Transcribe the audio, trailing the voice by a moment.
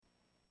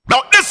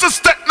This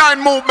is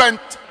TEK9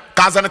 movement.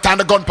 Cause anytime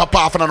the gun pop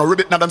off and I know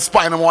ribbit them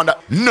spine and wonder,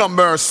 no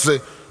mercy,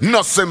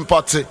 no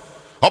sympathy.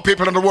 Our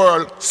people in the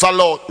world,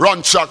 salute,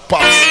 run shock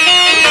pops.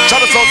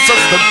 Channel sound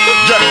system,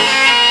 yeah.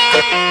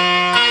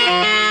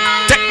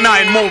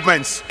 TEK9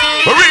 movements.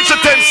 We reach the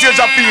 10th stage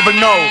of evil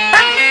now.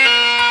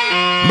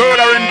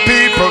 Murdering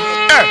people,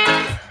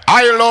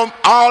 I love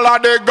all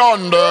of the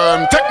gun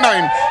them.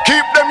 TEK9,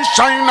 keep them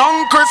shine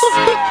on crisp.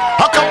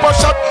 A couple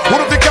shot,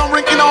 what if they can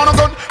ring in on a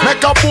gun?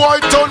 Make a boy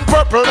turn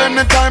purple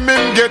anytime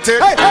him get it.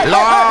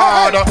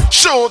 Lord,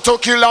 shoot to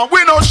kill and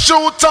we no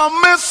shoot and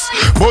miss.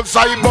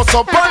 Bullseye bust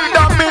up and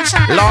damage.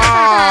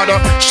 Lord,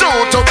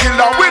 shoot to kill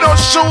and we no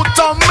shoot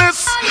and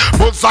miss.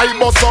 Bullseye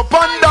bust up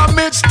and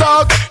damage.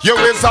 Dog, you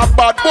is a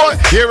bad boy,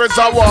 here is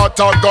a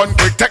water gun.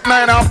 Quick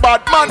TEK9 a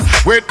bad man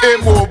with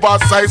him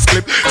oversized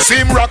clip. See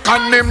him rock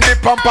and him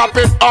dip and pop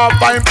it off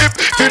I'm hip.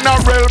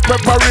 Funeral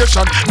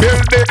preparation,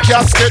 build the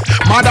casket.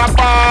 Mother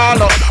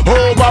ball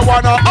over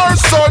one of her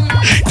son.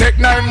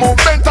 TEK9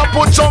 movement to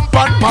put jump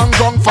and pang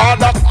gong.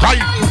 Father cry,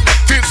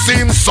 this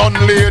seems son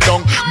lay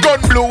down. Gun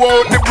blew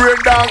out the brain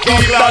down.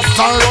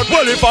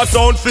 Well, if a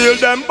sound feel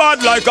them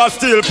bad like a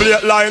steel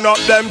plate, line up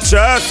them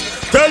chest.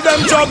 Tell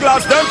them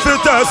jugglers, them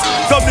fittest.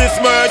 So this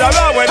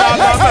murderer when I'm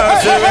a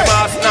mercy, we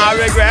must not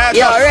regret.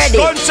 You ready?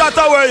 Gunshot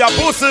away your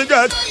pussy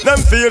get. Them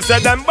feel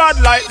say them bad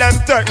like them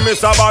take me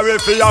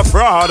sabari for your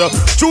fraud.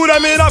 Chew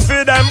them in a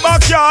feed them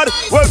backyard.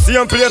 Well,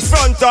 same place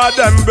front of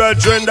them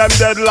brethren, them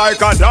dead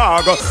like a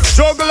dog.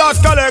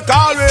 Jugglers collect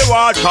all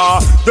reward car.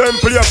 Them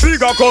play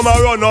bigger come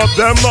and run up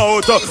them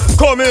mouth.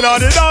 Come in on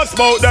the dance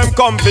mouth, them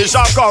come fish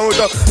account.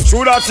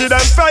 Shoulda see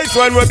them face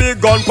when we big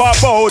gun pop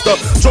out.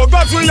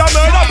 Jugglers we a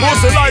murder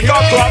pussy like a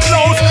crap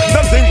nose.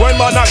 Them think when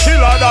man a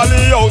killer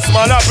dolly house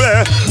man a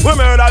play. We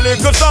murder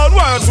little sound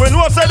worse. We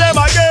know say them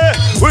a gay.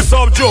 We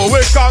subdue,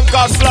 we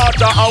conquer,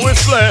 slaughter and we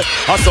slay.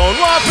 A sound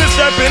want to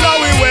step in and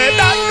we wait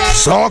that.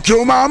 Suck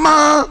you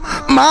mama,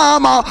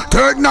 mama,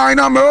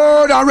 TEK9 a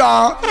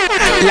murderer.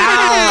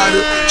 Lord,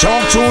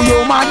 talk to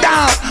you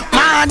mother,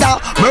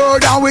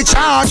 murder we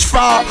charge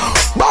for.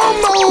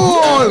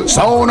 Bumble,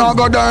 sound a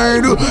go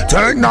dead.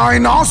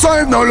 TEK9 a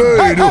save no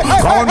lead.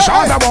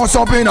 Gunshot a bounce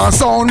up in a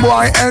sound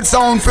boy head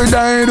sound for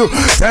dead.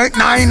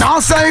 TEK9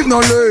 a save no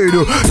lead.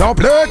 No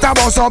plate a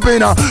bounce up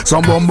in a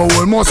some bumble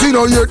will must see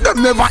no you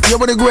them never hear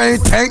what the great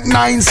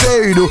TEK9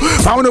 said.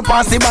 Found the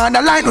past the band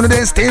the light on the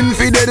destined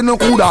for dead no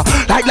kuda.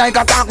 Like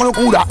a cock no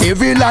kuda.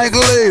 Heavy like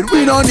lead.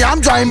 We don't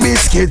yam trying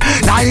biscuit.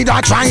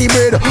 Neither trying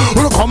bed.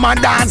 Who come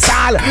and dance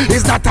all.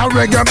 It's not a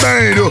reggae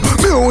bed.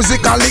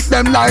 Music a lick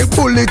them like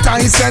bullet.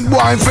 I said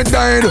boy for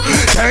dead.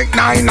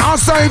 TEK9 a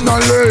save no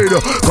lead.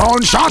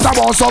 Gunshot a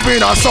bounce up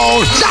in a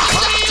sound.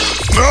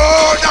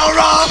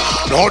 Murderer,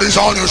 blood is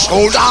on your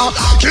shoulder.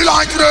 Kill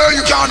like today,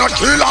 you cannot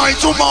kill like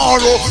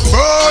tomorrow.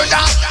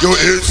 Murder, you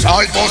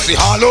inside must be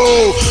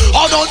hollow.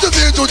 I don't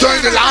feel to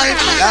join the line.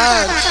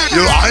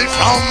 You hide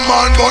from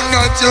man, but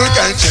not you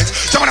can change.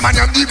 Some of the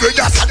man I'm the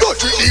brothers, I don't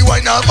treat you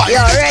when I'm fighting.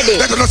 You're ready.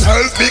 Let us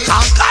help me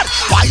conquer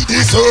by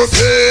this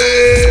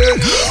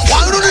pain.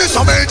 Why do this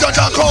a major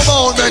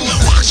commandment?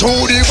 Watch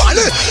through the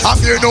valley, I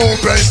fear no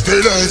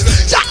pestilence.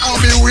 Jack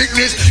on me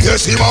weakness, you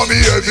see on me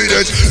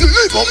evidence.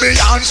 Live on me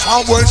hands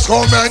from whence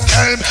come and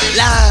came,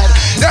 lad.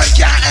 Them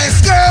can't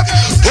escape.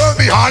 When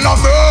me all a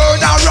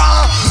murderer,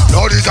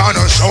 blood is on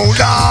your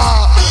shoulder,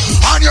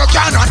 and you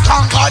cannot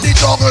conquer the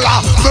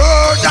juggler.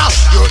 Murder,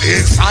 your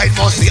inside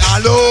must be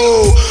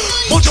hollow.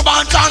 Put your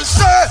man can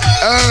say,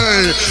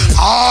 hey,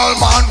 all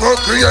man were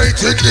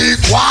created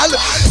equal.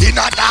 In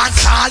a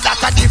dance hall,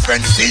 that's a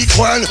different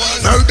sequel.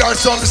 Murder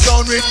some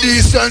sound with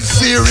decent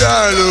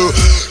cereal.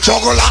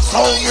 Juggler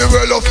sound me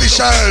well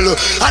official.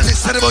 And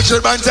listen about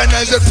your man and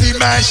as a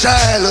female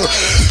shell.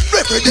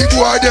 Rip the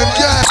boy them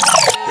get.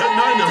 TEK9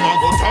 them a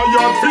go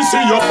tired fi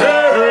see your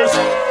face.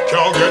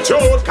 Can't get you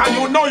out, can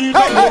you know you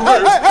don't know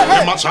race.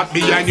 Them a chat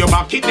behind your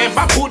back, it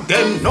never put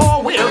them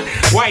nowhere.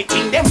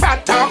 Whiting them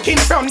bad talk in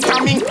front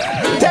of me.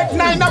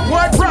 TEK9 a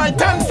boy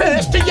bright and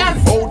feisty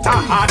and out a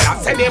hard.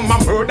 I say them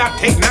a murder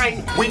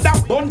TEK9 with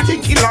a bounty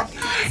killer.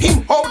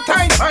 Him out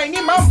time find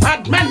him a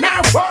madman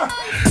now.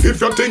 If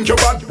you think you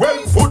bad,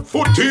 well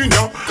foot in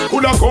ya.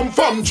 Coulda come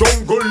from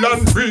jungle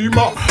and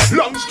dreamer.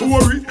 Long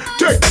story,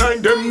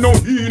 TEK9 them no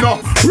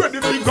hina. Ready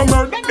fi go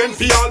murder them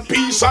fi all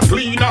piece of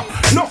cleaner.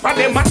 Nuff of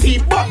them a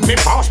thief but me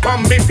pass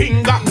from me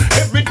finger.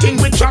 Everything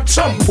we chat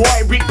some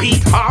boy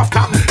repeat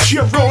after.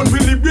 Chevron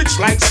really rich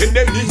like say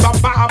them is a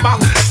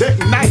barber.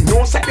 TEK9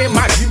 no say them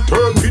a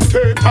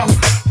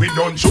interpretator. We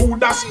don't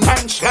Judas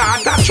and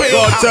slaughter traitor.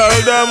 Go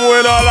tell them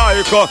we no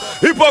like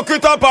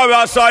hypocrite a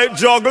parasite,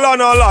 juggler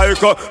no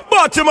like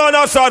Batman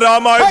a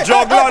sodomite,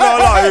 juggler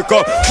no like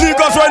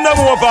niggas when them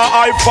over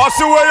hype,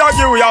 fussy way you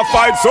give we a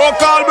fight.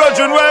 So-called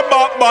virgin way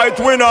backbite,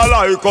 we no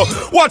like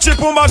watch it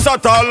put my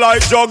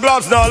satellite,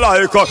 jugglers no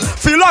like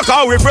feel like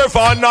how we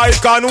prefer Nike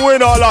and we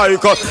no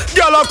like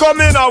girl a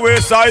come in a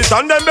wayside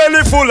and them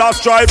belly full of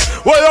stripe.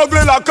 We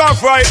ugly like a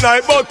fright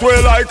night, but we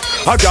like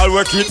a girl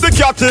we keep the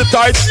catty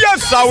tight.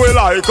 Yes, I we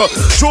like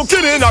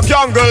choking in a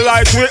candle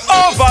light, we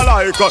over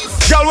like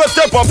Girl, we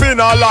step up in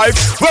our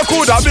life. We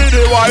coulda be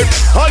the wife.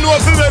 And we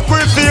feel make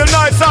we feel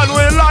nice and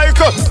we like.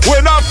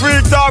 When a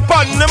freak talk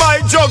pan the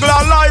mic,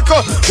 juggler like.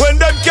 When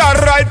them can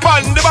ride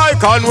pan the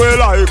bike and we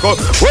like.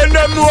 When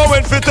them know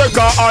when fi take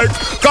a hike.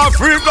 Cause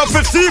freak not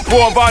fi sleep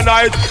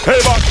overnight.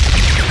 Hey, but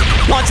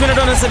watch when I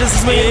done so this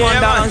is me,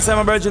 one dance, I'm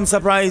a virgin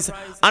surprise.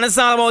 And it's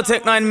all about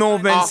TEK9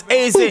 movements.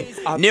 Easy,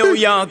 New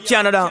York,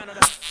 Canada,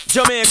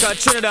 Jamaica,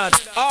 Trinidad,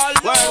 all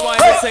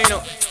worldwide, say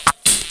no.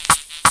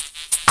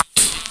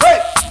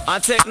 I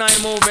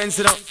TEK9 movements,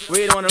 you know,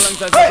 we don't want a long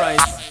time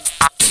surprise.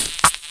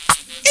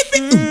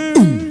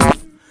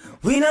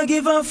 We don't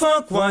give a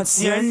fuck,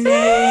 what's your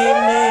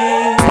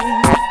name?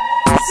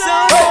 So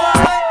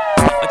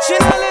what? You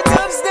know the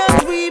dubs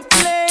that we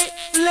play.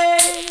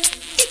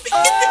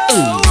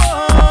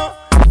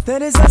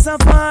 That is just a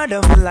part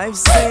of life's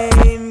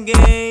same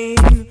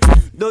game.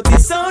 Dirty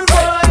sound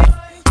boy,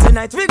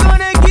 tonight we're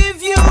gonna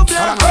give you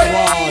black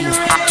rain.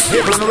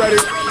 People are ready.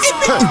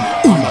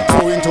 I'm not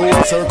going to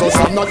a circus,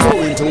 I'm not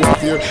going to a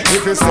fair.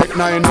 If it's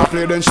TEK9 I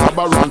play, then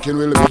Shabba ranking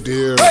will be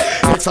there.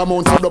 X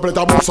amount of double, it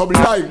a bounce up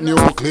like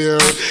nuclear.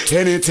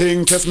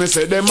 Anything test me,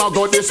 say them a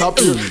go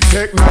disappear.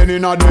 TEK9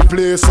 in a the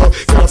place,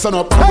 get us on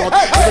up and rock.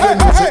 Give the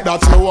music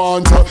that you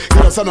want,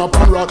 get us on up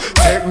and rock.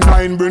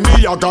 TEK9 bring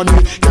the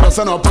agony, get us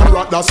on up and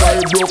rock. That's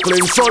why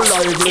Brooklyn so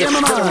lively.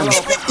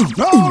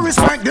 No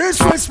respect,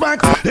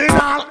 disrespect in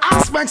all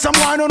aspects.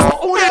 Someone don't know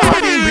who they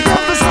are. We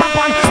have to stop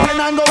and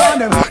TEK9 go on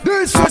them.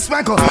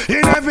 Disrespect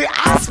in every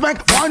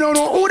aspect. Why don't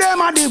know who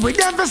them are. We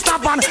have to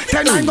stop and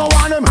TEK9 go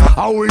on them.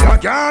 How we a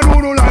can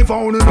who no life,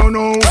 how we don't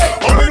know.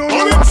 How we don't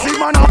know a see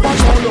man up and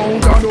show down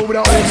down over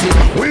the house.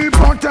 We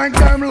protect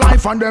them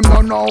life and them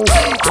don't know.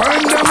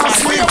 When them a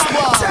sleep,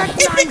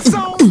 TEK9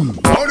 sound.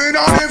 Running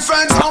on the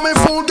fence, how me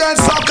food get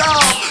sucked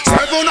out.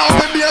 7 on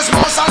the base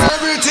boss and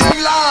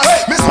everything loud.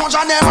 Miss Sponge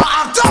and them a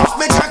act off,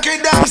 me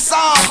checking them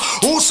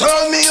soft. Who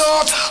serve me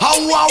out, how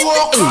I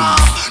walk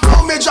off.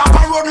 Now me drop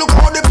a road, look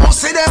how the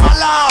pussy them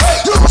allow.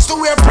 Used to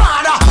wear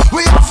Prada,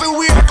 we have to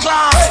wear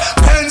class.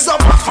 Pens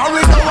up a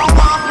foreign, now I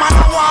walk, man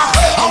I walk.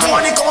 I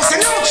want the coast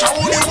in the show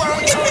the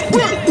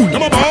world.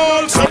 Them a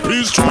ball, say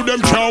please through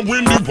them can't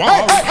win the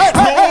war.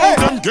 No,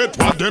 them get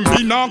what them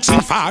be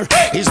knocking for.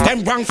 Is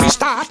them wrong for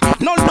start?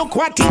 No, look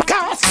what it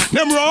cost.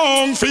 Them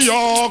wrong for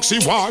oxy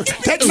war.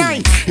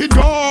 TEK9, it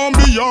gone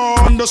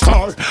beyond the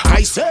star.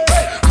 I say,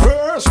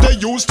 first they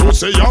used to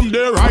say I'm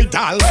their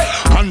idol.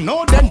 I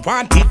know them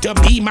wanted to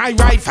be my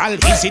rival.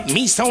 Is it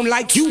me sound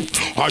like you,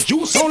 or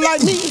you sound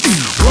like me?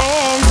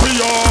 Wrong for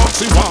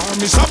oxy war,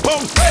 Miss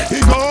Punk.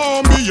 It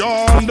gone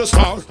beyond the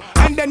star.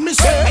 And then me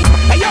say,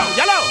 hey yo,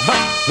 yellow,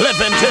 let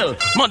them tell.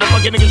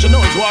 Motherfucking niggas, you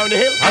know it's war in the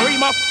hill. Hurry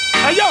him up.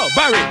 Hey yo,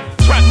 Barry,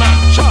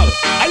 Trackman, Charles.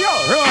 Hey yo,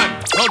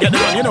 Rowan. Don't get the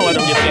gun, you know I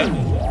don't get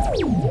that.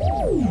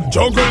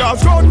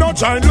 Jugglers got no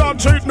giant, Lord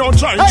treat no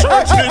giant.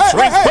 Church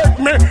disrespect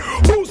me.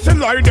 Who's the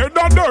lie dead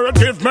and dirt?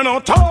 Give me no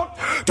talk.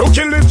 To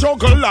kill the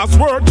jugglers,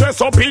 word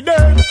dress up in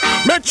there.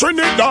 Make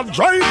Trinidad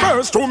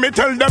drivers to me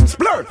tell them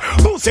splurt.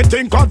 Who's the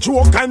think a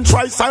joke and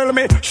try sell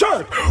me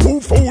shirt?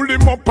 Who fool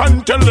him up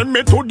and tell him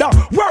me to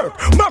the work?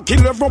 Mac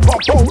 11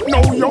 pop out,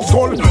 now your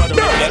skull.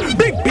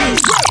 Big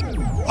piece.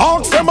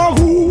 Ask them a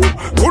who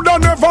coulda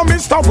never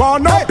missed a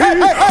wannabe.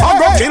 I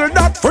go kill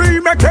that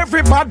free, make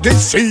everybody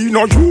see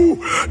no you.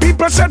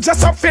 People say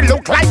just a feel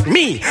look like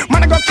me.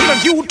 Man, I go kill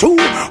you too,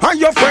 and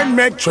your friend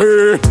make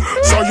trade.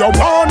 So you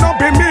wanna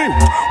be me?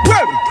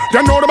 Well,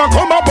 you know them a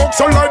come a box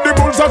like the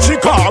Bulls of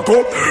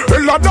Chicago.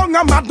 Hell, I don't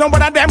a mad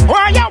none of them.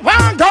 Why you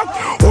want go?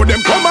 Oh,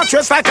 them come a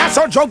trace like us,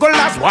 so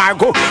jugglers why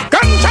go?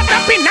 Gunshot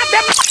up in at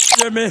them.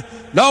 Hear me?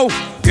 No,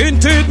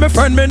 indeed, my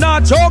friend, me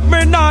not joke,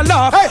 me not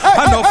laugh.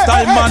 Enough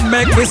time man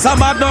make this a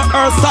mad no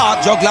earth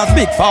start. Jugglers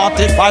big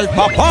 45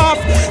 pop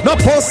off. No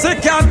pussy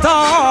can't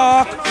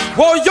talk.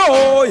 Whoa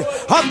yo,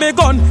 have me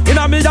gun in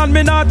a me and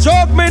me not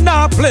joke, me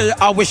not play.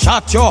 I wish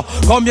at you,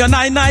 come your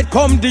night,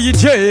 come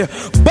DJ.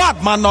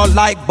 Bad man not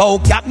like bow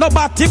cat, no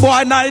batty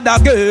boy neither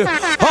gay.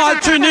 All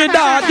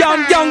Trinidad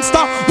young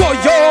youngster. Whoa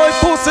yo,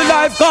 pussy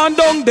life gone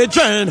down the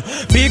drain.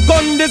 Big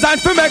gun designed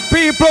to make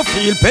people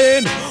feel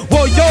pain.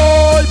 Whoa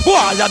yo, boy.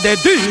 Why are they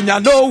doing you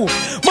know?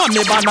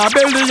 Money man a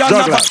belly and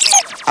never.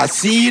 I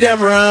see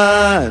them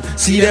run,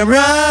 see them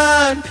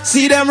run,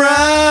 see them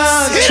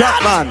run.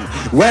 Shot man,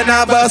 when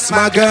I bust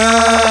my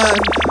gun,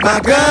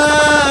 my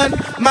gun,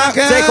 my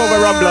gun. Take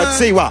over Rum Blood,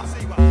 see what?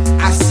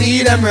 I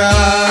see them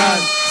run,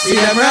 see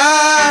them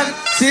run,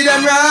 see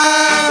them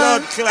run.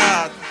 Blood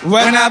clot.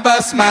 When I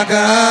bust my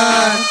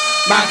gun,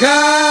 my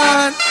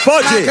gun,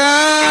 my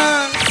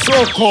gun.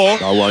 So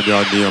cold. I want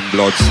your name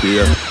blood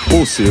smear.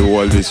 Pussy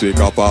hole this week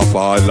up and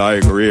fall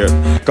like rain.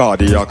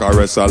 Cardiac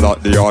arrest a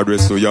lot the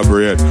hardest to your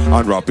brain.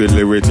 And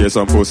rapidly with you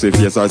some pussy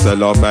face I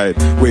sell off fight.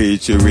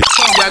 Wait you with.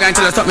 You're going to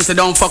tell us something, so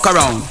don't fuck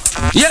around.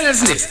 You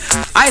listen this.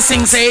 I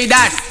sing say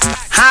that.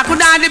 How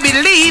could I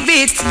believe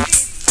it?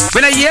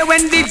 When I hear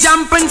when they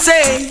jump and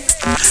say,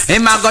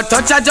 him a go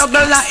touch a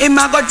juggler, him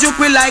a go juke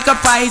we like a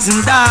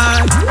poison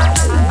dart.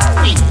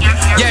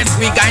 Yes,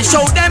 we can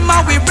show them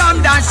how we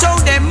ram down, show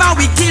them how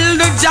we kill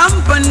the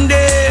jump and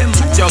them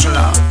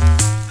juggler.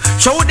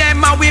 Show them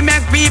how we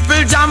make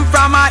people jump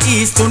from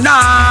east to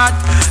north.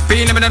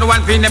 Phenomenon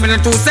 1, phenomenon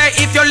 2. Say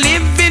if you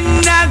live in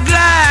a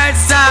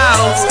glass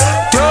house,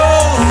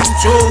 don't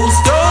choose,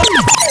 don't.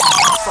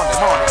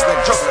 Sunday morning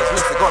when jugglers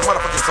mix the gun,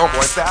 motherfucking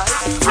soundboy style.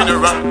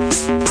 Funeral,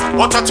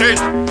 what a thing.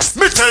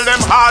 Me tell them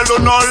all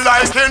who not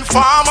like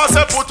informers,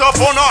 say put up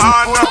on a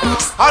hand.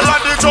 All of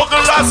the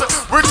jugglers,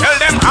 we tell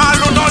them all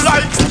who not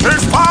like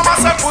informers,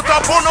 say put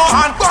up on a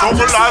hand.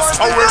 Jugglers,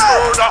 how we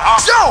murder.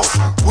 Yo,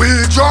 we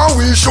draw,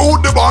 we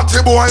shoot the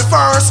body boy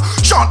first.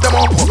 Shot them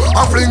up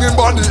and fling him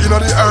body in the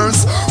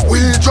earth.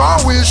 We draw,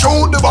 we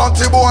shoot the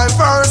body boy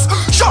first.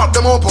 Shot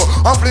them up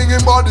and fling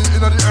him body in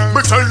the earth.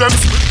 Me tell them.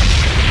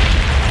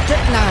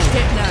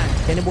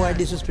 TEK9. Any boy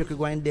disrespect we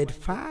going dead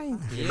fine.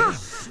 Yeah.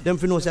 Them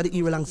for know say the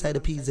hero alongside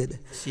the PZ.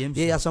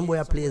 Yeah, some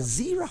boy play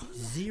zero.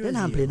 Then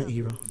I'm playing no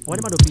hero. What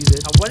am I do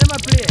PZ? What am I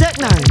playing?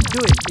 TEK9, do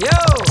it. Yo.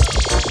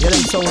 Get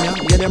them sound ya,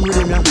 get them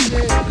rhythm ya.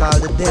 Call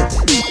the dead.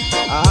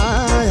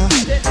 Ah yeah.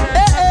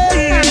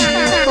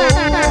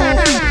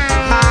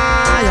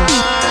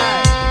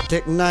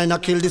 TEK9 I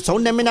kill the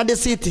sound them in the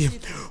city.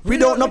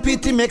 Without no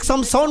pity, make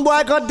some sound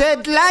boy go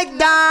dead like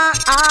that.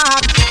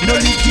 No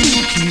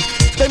leaky.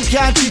 Them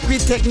can't trick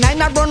with TEK9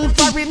 I run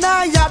for it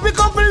now. Yeah, we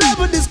come for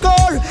level the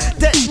score.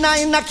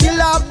 TEK9 I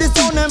kill off the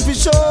sound them for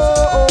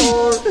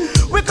sure.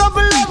 We come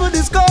for level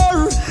the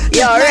score.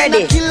 You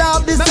ready? I kill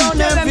off the sound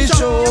them for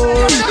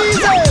sure.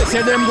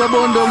 Say them go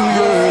burn down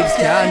herbs.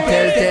 Can't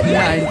tell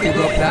TEK9 to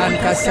go plant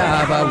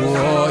cassava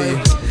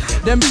boy.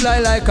 Them fly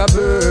like a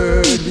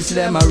bird. This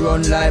them a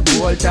run like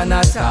bolt and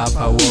a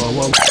sapper.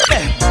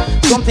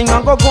 Something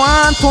a go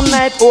on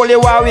tonight. Only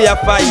while we a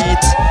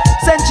fight.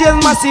 St.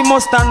 James Massey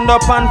must stand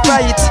up and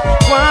fight.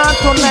 Go on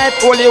tonight.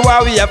 Only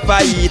while we a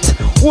fight.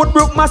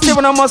 Woodbrook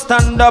Massive must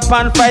stand up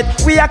and fight.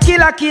 We a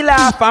killer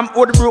from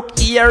Woodbrook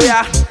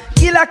area.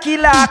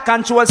 Killer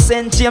control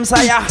St. James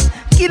higher.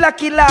 Killer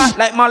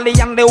like Molly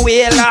and the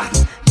Whaler.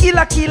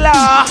 Killer.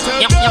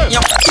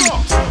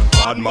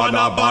 Bad man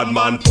a bad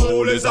man,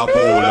 fool is a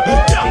fool.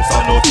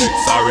 Gangsta no fix,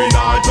 sorry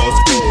nah just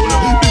cool.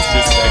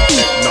 Disrespect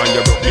TEK9,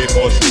 you broke the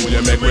first rule.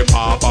 You make me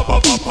pop.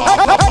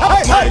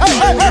 My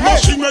God, the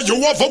machine where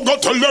you have up, go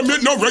tell them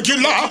it no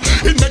regular.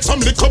 It makes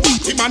some little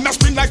booty man a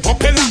spin like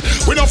propeller.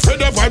 We no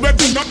afraid of vibe, we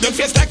bring up them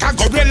face like a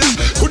gorilla.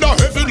 Coulda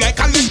heavy like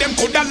a leg, them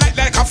coulda light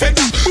like a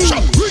feather.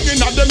 Shot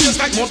ringing at them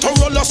ears like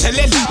Motorola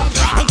cellular.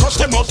 And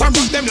touch them out and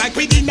rock them like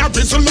we did a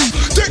bristle.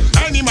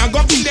 TEK9 man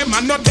go kill them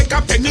and not take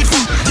a penny for.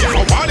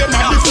 Yeah, how them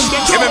a listen.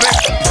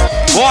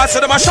 Boy, say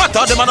them a shot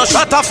up, them a no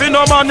shot off in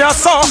no man ya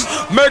so.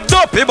 Make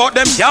dopey, but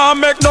them can't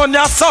make none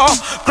ya so.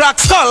 Crack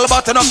skull,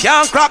 but you no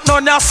can't crack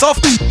none ya so.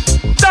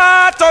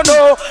 That you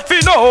know,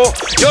 fi know.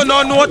 You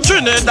no know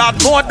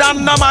Trinidad more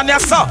than the man ya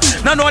so.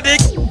 No know the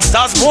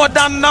stars more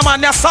than the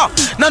man ya so.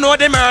 No know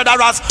the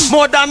murderers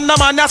more than the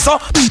man ya so.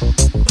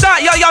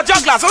 That yo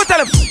jugglers, who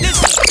tell him?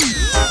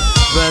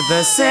 But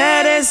the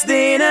saddest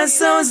thing that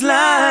sounds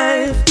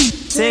life.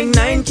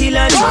 TEK9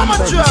 killer jump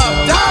and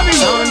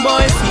sound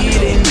boy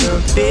feeling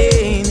the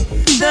pain.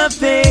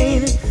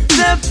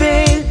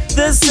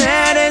 The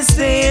saddest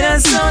thing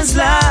that sounds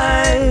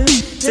like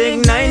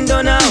TEK9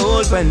 done a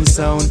open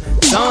sound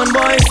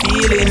boy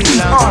feeling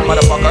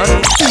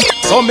motherfucker.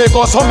 Some make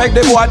us, some make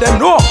the boy them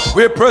know.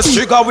 We press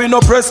trigger, we no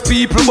press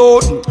people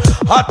button.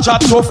 Hot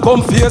chat tough,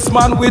 come face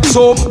man with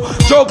some.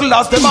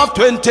 Jugglers them have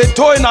 20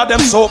 toy in them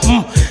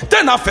something.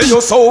 Then I feel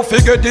you so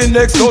figure the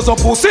next dozen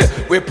pussy.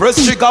 We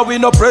press trigger, we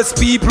no press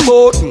people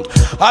button.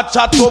 Hot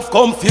chat tough,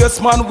 come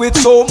face man with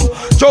some.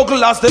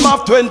 Jugglers them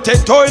have 20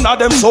 toy in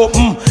them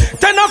something.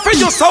 Then I feel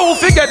you so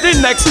figure the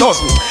next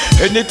dozen.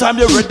 Anytime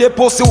you ready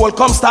pussy will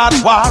come start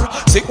war.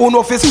 See who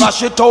know if it's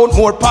flash it out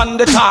more pan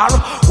the tar.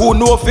 Who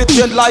know if it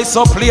change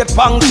license plate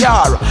pan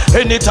car.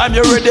 Anytime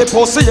you ready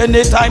pussy,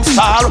 anytime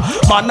star.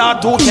 Man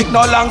not do take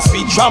no long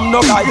speech from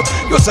no guy.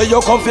 You say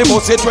you come fi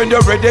bust it when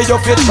you're ready you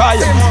fit try.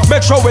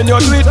 Make sure when you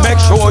do it, make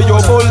sure you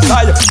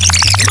bullseye.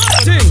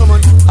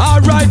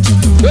 Alright,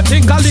 you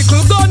think a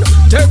little gun?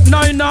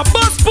 TEK9 a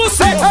bust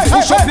pussy.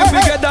 Push up your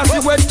together,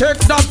 see when take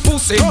that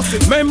pussy.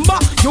 Remember,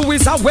 you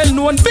is a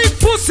well-known big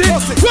pussy.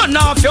 Run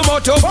off your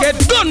mouth, you get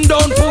gunned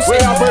down pussy. We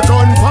have a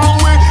gun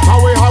pound way, and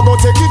we have go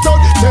take it out.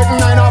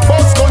 TEK9 a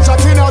bust gunshot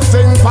in a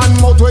sing pan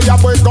mouth. We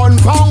have a gun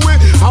pound way,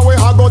 and we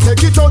have go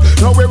take it out.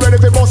 Now we ready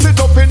to bust it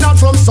up in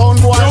that from sound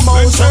boy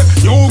mouth.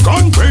 You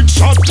gun big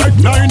shot,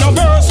 TEK9 a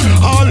verse.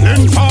 All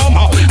in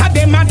farmer, and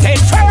them a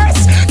take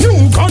first. You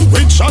gun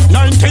big shot,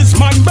 90s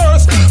man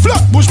burst.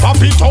 Flatbush pop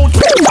it out.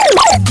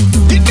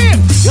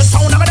 Your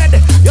sound never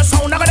dead. Your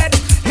sound never dead.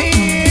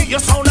 Hey, your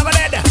sound never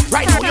dead.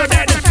 Right now you're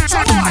dead.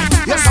 So boy,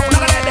 your sound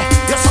never dead.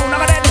 Your sound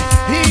never dead.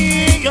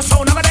 Hey, your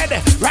sound never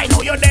dead. Right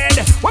now you're dead.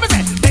 What was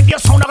that? Dead your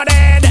sound never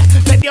dead.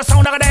 Dead your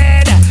sound never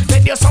dead.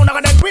 Dead your sound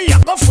never dead. We are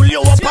gonna fool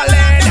you up a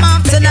lead.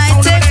 Tonight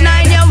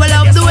TEK9, you will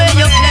love the way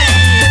you play.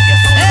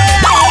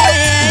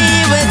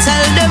 Hey, we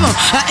tell them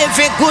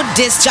Every good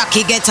disc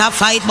jockey get a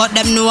fight, but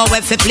them know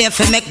where fi play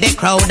fi make the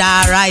crowd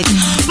alright.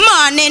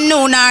 Morning,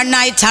 noon or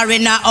night or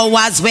in a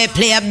hours we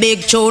play a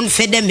big tune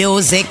for the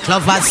music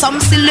lovers. Some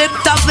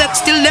selector vex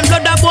still them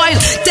blood a boil.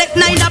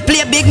 TEK9 a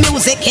play big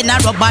music in a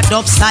rubber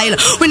dub style.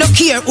 We no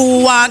care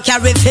who want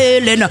carry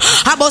feeling.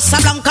 A bus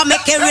a blanca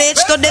make it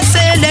reach to the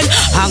ceiling.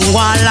 And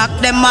one lock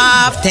them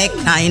off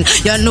TEK9.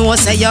 You know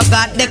say you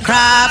got the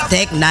craft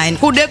TEK9.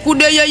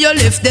 Kude you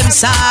lift them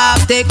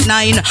soft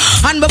TEK9.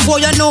 And before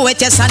you know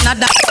it, yes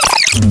another.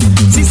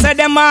 She said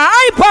them a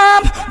hype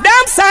up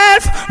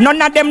themselves.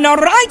 None of them no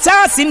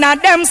righteous in a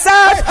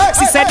themselves.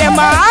 She said them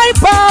a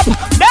hype up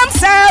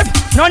themselves.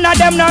 None of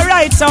them no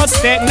righteous.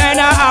 TEK9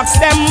 ask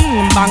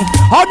them bang.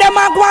 How them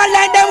a go on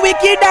like them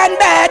wicked and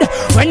bad?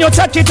 When you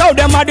touch it out,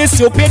 them a the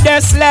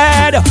stupidest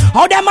lad.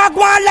 How them a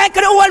go on like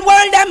the whole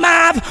world them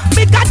have?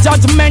 Big a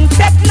judgment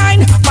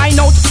TEK9. Find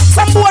out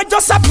some boy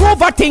just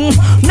approve a thing.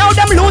 Now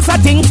them lose a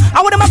thing.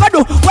 How them a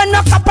go do when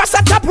no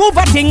capacity approve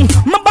a thing?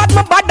 Me bad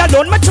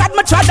alone. Me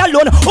trad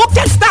alone. Who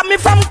can stop me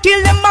from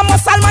kill them? I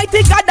must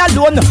Almighty God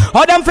alone.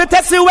 How them fit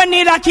test you when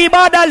need a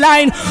keyboard a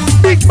line?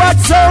 Big bad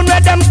sound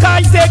where them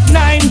call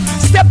TEK9.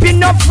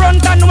 Stepping up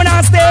front and when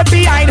I stay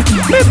behind.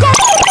 Me go.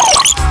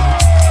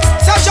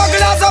 So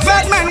jugglers of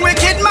bad men,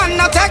 wicked man,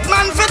 no take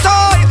man for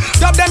toy.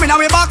 Dub them in a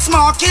we box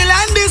more, kill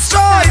and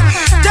destroy.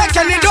 Take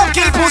any dog,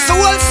 kill pussy,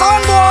 old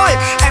son boy.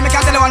 Hey, me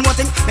can't tell you one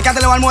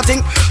more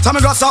thing, So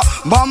me go so,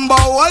 Bumbo,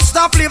 all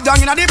stop, live down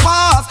in the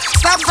past.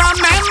 Stop from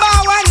member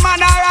when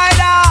man a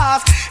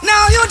riders.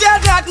 Now you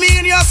dead that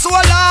mean your soul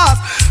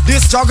lost.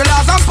 This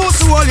jugglers and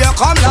pussy hole you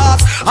come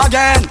last.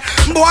 Again,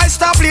 boy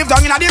stop, live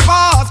down in the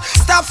past.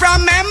 Stop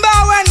from member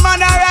when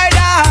man a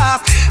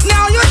riders.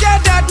 Now you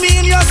dead that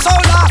mean your soul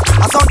lost.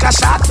 I sound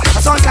clash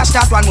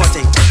that, one more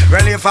thing.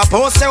 Well if a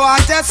pussy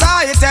want to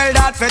say, tell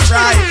that for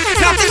try.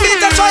 Nothing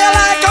beat a try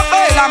like a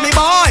fail on me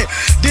boy.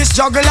 This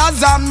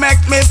jugglers make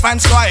me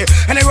fans cry.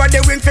 Anywhere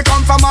they win fi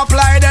come from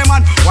apply them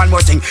on. One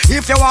more thing,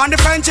 if you want the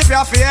friendship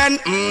you feel,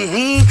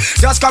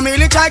 just come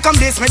here try come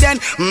this me then,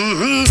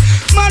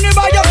 Man you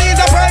buy your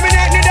visa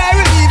permanent, the day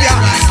will leave ya.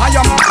 I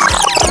am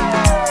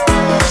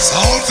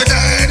sound for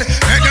dead,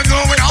 make them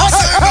know we don't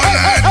say no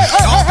lead.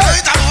 Don't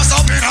play the house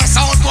up in a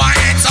sound boy,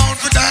 ain't sound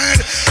for dead.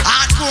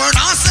 Hardcore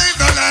not save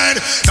the lead.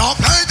 Don't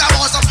play the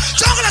house up,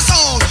 juggler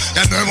sound.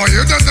 Them never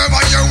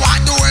hear what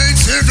the way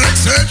civic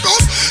said.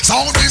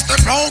 Sound is the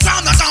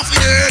program that I'm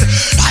feeding.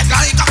 Like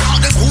a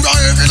pound of food or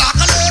every like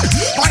a lead.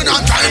 But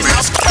don't try me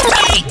up.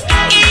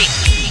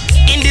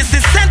 In this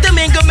is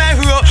sentiment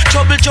tomorrow.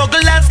 Trouble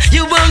jugglers,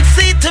 you won't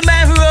see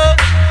tomorrow.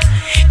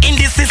 In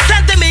this is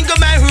sentiment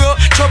tomorrow.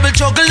 Trouble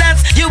jugglers,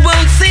 you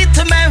won't see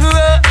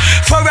tomorrow.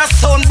 For a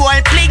sound boy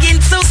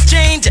playing so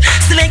strange,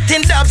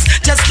 selecting dubs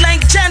just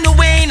like John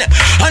Wayne.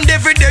 And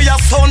every day your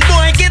sound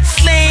boy gets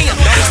slain.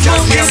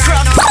 Smoking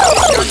crack.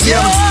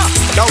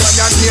 Now when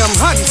your name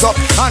hands up,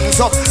 hands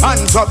up,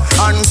 hands up,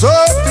 hands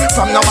up.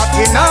 From the back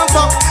in a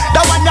fuck.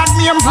 Now when your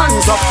name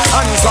hands up,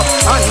 hands up,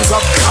 hands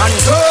up,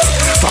 hands up.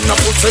 From the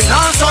pussy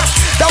now suck.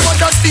 Now when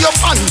that name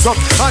hands up,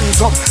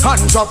 hands up,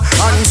 hands up,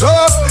 hands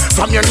up.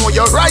 From you know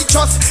you're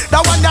righteous.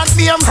 Now when that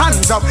name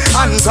hands up,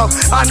 hands up,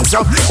 hands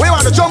up. We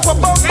want to jump up,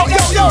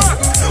 yo.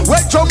 We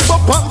jump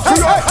up and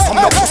free up.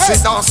 From the pussy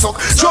now suck.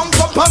 Jump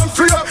up and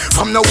free up.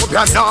 From the whoop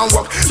you now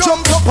walk.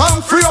 Jump up and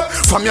free up.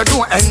 From you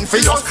don't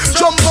envy us.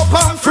 Jump up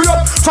and free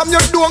up. From your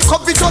door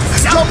covetous,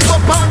 jump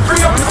up and free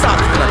up. Stop.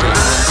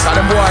 Got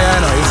them boy, I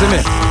know, you see me?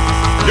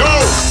 Yo!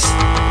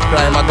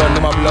 Crime a gun,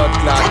 them a blood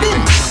clot.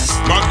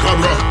 Mad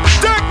camera.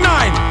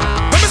 TEK9,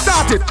 let me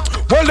start it.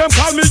 Well, them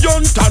call me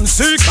young and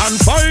sick and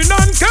fine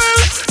and kill.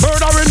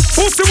 Murdering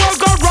pussy well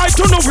got right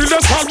to know will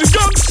them call me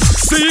young,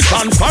 sick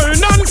and fine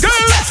and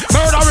kill.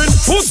 Murdering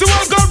pussy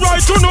well got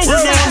right to know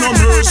will no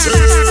mercy.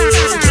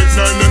 TEK9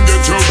 and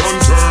get your gun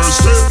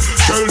thirsty.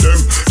 Tell them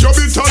you're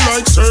bitter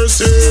like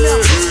Cersei.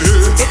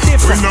 It's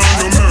different.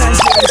 We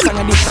know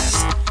no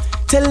mercy.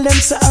 Tell them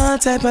so all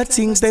type of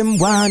things them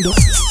want do.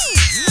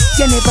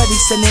 You never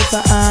this and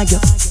never argue.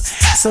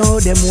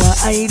 So them want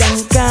hide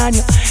and can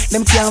you.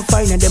 Them can't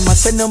find and them a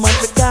send no man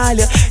to call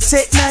you.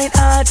 TEK9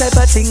 all type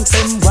of things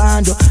them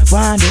want do.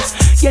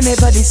 You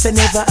never this and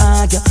never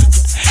argue.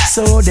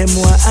 So them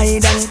want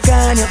hide and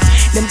can you.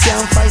 Them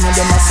can't find and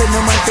them a send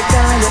no man to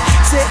call you.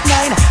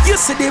 TEK9, you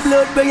see the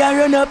blood where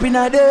you run up in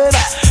a dub.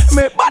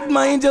 Me bad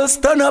mind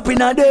just turn up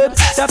in a dub.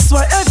 That's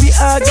why every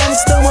organ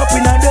stum up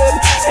in a dub.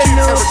 And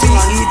no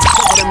feet.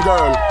 Them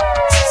girl.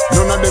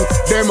 None of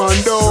them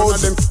and those. None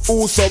of them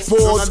who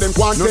suppose.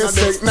 Want to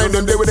TEK9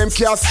 them they with them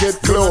casket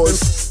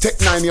clothes.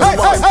 TEK9 your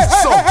boy.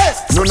 So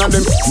none of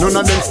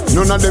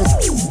them.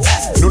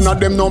 None of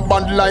them no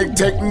bad like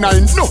TEK9.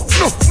 No,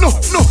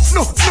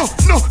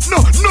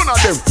 none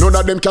of them. None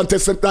of them can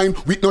test the time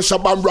with no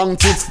shabba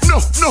ranking. No,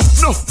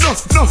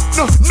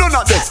 none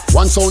of them.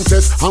 One sound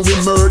test and we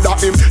murder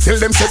him. Tell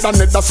them say that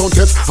net that sound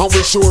test and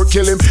we sure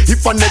kill him.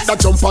 If a net that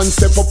jump and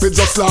step up, it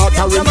just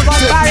slaughter him.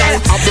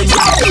 TEK9 have them.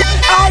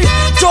 Aye,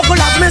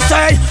 Jugglers me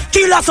say,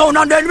 kill a sound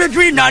and then we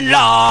grin and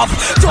laugh.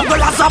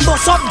 Jugglers a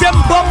bust up them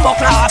bumbo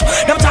clap.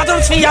 Them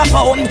tattles for your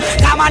phone,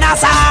 come on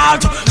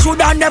assault.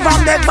 Shoulda never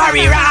make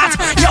Barry rat.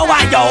 Yo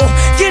and yo,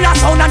 kill a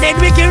sound and then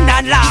we grin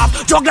and laugh.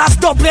 Jugglers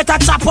Dubplates a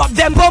chop up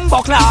them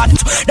bumbo clap.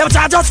 Them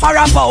charges for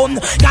a phone,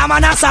 come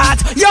on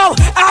assault. Yo,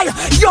 aye,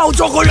 yo,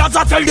 Jugglers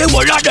a tell the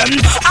whole of them.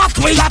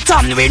 After we got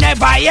done, we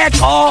never yet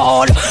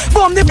call.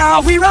 From the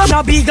now we run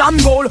a big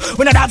and goal.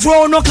 When that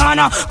round no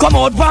corner, come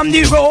out from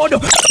the road.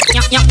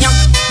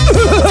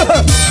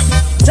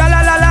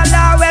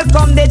 Cha-la-la-la-la,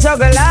 welcome the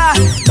juggler.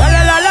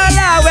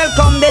 Cha-la-la-la-la,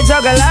 welcome the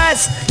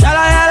jugglers.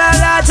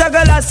 Cha-la-la-la-la,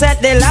 juggler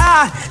set the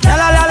law.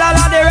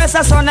 Cha-la-la-la-la, the rest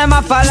of son them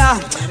a follow.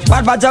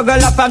 But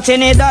juggler from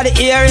Trinidad the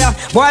area.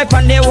 Boy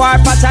from the war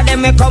patch of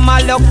them me come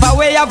and look for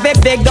way of a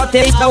big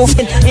dirty stuff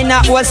in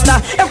a holster.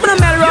 If the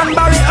mel run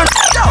Barry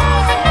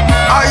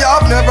I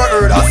have never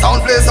heard a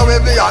sound play so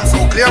heavy and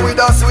so clear with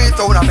a sweet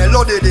tone and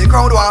melody the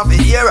crowd want to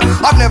hear.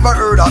 I've never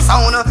heard a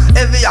sound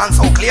heavy and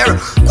so clear.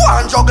 Go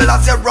on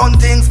Jugglers, you run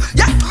things.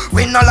 Yeah,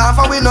 we no laugh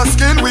and we no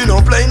skin, we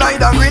no play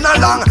neither we no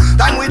long.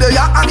 Time with the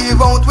yak and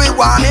give out we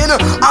warning.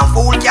 And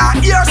fool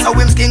can't hear so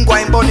him skin go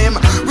and burn him.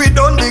 We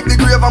don't dig the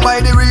grave and buy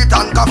the wreath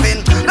and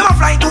coffin. Never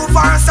fly too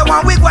far so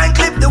when we go and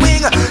clip the wing.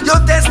 You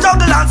test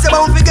Jugglers, you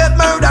bound to get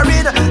murdered.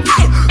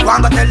 Hey, go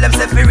and go tell them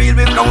say for real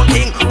we don't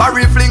think.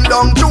 Barry fling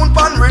down tune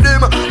pan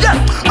rhythm. Yeah,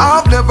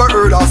 I've never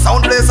heard a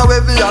sound play so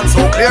heavy and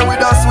so clear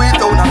with a sweet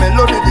tone and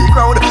melody the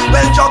crowd.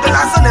 Well,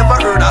 Jugglers, I never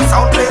heard a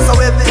sound play so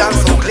heavy and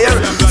so clear.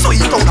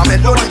 Sweet tone and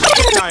melody.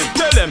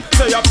 Tell them,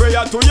 say a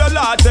prayer to your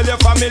Lord. Tell your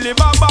family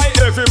bye-bye.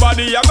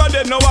 Everybody you got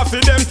dead, now I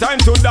feel them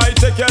time to die.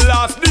 Take your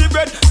last deep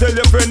breath. Tell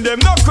your friend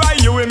them no cry.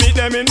 You will meet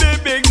them in the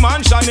big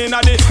mansion in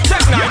the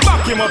TEK9.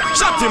 Back him up,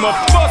 shut him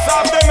up, bust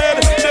off them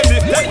head. Then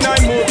the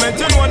TEK9 movement,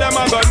 you know them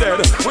a go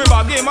dead. We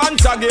bag him and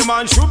tag him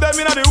and shoot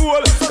them in the hole.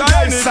 Cause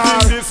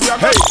anything this year.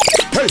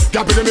 Hey,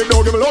 gap it in it,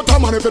 don't give a lot of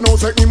money if you know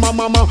say in my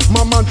mama,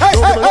 man.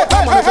 Don't give a lot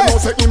of money if you know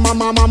say in my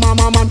mama,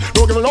 man.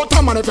 Don't give a lot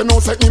of money if you know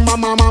say in my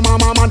mama,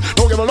 man.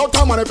 Don't give a lot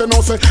of money if you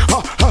know say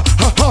ha.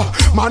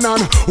 Man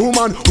and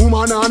woman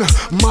and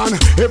man.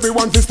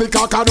 Everyone fi stick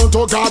a card to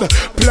God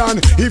plan.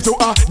 If you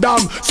are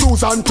damn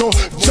Susan to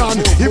John.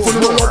 If you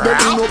don't love them,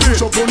 you no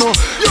bishop, you know.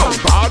 Yo,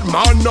 bad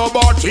man, no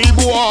body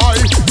boy.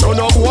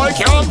 No boy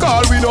can't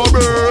call we no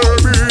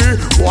baby.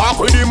 Walk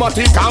with the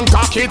matic and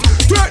cock it.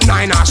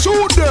 TEK9 a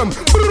shoot them.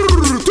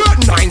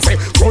 TEK9 say,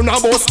 gonna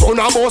bust,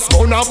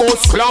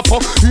 clap.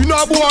 In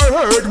a boy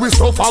head, we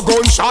stuff a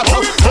gunshot.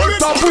 Head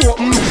top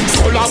open,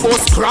 skull a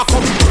bust crack.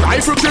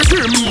 Rifle take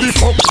him the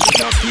fuck.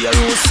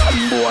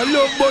 Some boy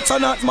love but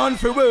not man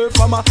for work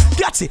from a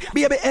Gatsy,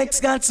 baby X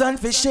got son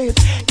for shape.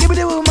 Give me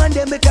the woman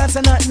them because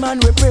not man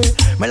we pray.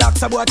 My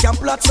locks a boy can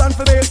plot son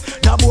for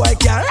birth. No boy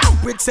can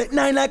ramp with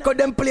TEK9 like how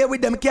them play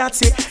with them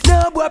Gatsy.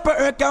 No boy per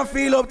earth can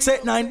feel up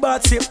TEK9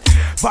 botsy.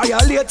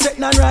 Violate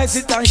TEK9 rise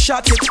it and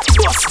shot it.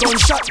 Bust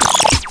gunshot.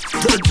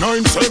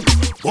 TEK9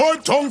 said, boy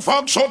tongue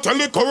fag shut a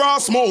liquor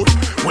ass mouth.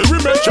 When we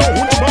make your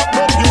hood back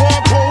up you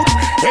walk out.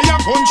 Hey you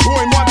gun show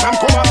him what and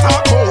come and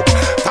talk out.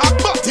 Talk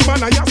back him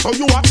and I so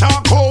you a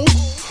talk out.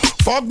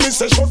 Fag me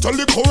say shut a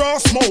liquor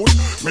ass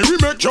mouth. Me we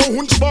make your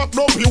hunch back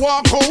up you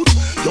walk out.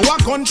 You a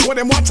gun show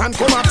them what and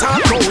come and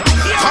talk out.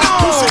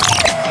 Talk pussy.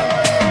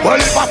 Well,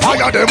 if I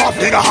fire them off,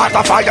 nigga, heart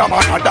a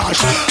fireman a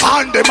dash.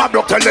 And them a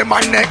broke, tell them my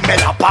neck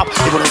melt a pop.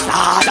 Even if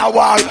start a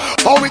war,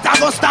 how it a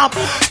go stop?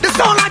 The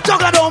sound like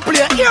juggler don't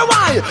play, hear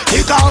why?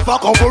 Kick off a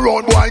couple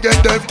round, boy, get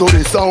them to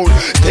the sound.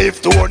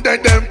 Stiff tone, then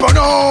them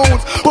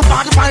pronounce. Put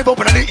 45 up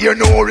in the ear,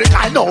 no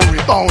recall, no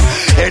rebound.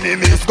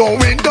 Enemies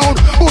going down.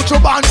 Put your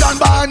band and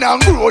ban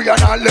and grow, you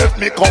and left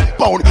me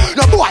compound.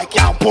 No boy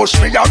can't push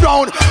me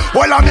around.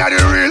 Well, I'm here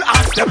the real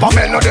ass, step a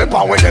melody,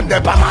 power with them,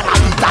 the man, a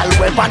lethal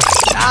weapon.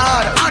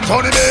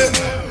 Anthony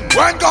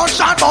when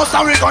gunshot bust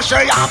and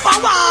ricochet off a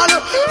wall.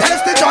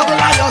 Test the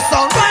juggler, your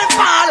son will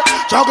fall.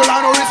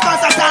 Juggler no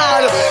response at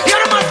all.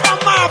 You're the man from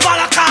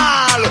Marvel a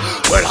call.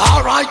 Well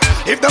alright,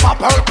 if them a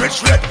perpetrate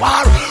straight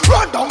war,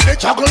 run down the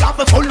juggler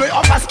for full way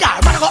up a scar.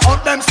 Man go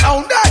hunt them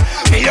sound there.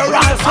 Me a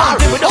run far.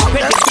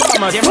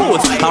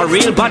 A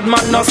real bad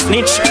man no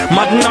snitch.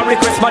 Mad no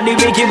request but the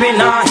way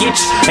giving a hitch.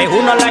 Hey who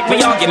no like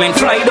me argument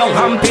fly down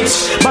and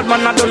pitch. Bad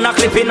man a done a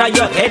clip in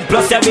your head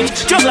plus your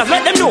bitch. Jugglers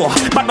let them know.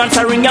 Bad man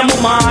say ring your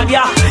mama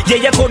yeah. Yeah,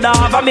 you could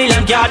have a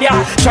million card,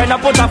 yeah. Tryna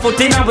put a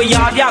foot in our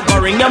yard, yeah. Go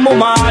ring your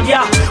mama,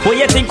 yeah. What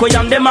you think we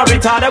am them a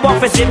retarded?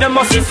 Want to see them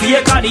must see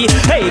fake,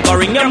 hey, go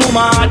ring your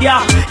mama,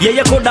 yeah. Yeah,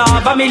 you could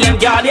have a million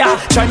card, yeah.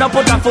 Tryna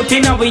put a foot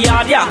in our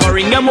yard, yeah. Go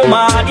ring your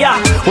mama,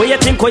 yeah. What you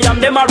think we am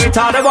them a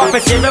retarded? Want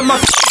to see them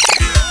must.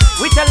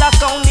 We tell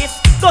us on this.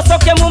 Go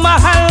suck your mama,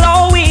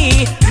 hello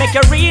we. Make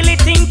you really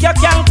think you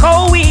can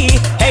go we.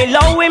 Hey,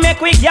 low we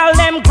make we girl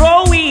them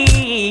grow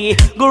we.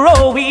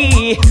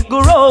 growy.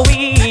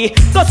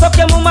 Go suck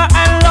your mama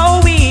and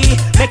lowy.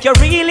 Make you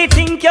really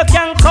think you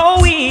can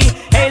cowie.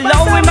 Hey,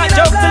 lowy, my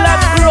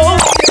jugglers grow.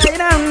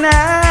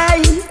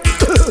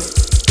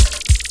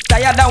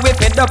 Tired and we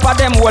fed up of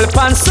them whole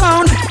pan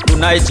sound.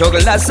 Tonight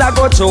jugglers I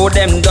go throw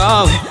them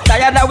down.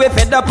 Tired and we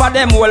fed up of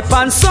them whole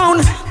pan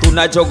sound.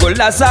 Tonight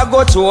jugglers I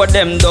go throw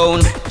them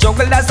down.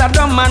 Jugglers are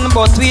dumb man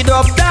but we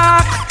up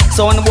dark.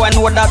 Son boy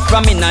know that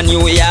from in a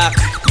New York.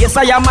 Yes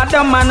I am a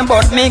dumb man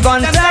but me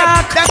gun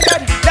talk.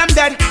 Them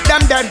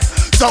dead.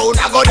 So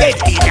I go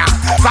dead in ya.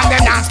 From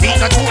them not speak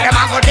no truth, them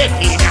I go dead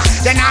in ya.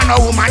 Then I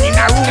know woman in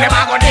the room, them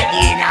I go dead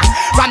in ya.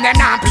 From them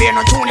not play no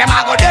tune, them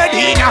I go dead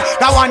in ya.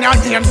 That one your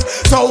name,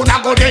 so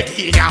I go dead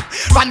in ya.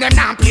 From them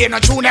not play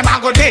no tune, them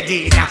I go dead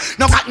in ya.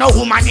 No got no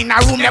woman in the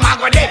room, them I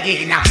go dead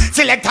in ya.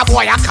 Select a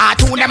boy a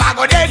cartoon, them I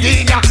go dead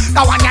in ya.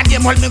 That one your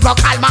name, hold me go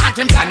call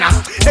Martin Planner.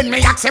 Then me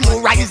ask him who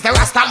rise the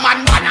Rasta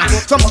man banner.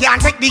 Some can't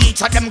take the heat,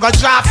 so them go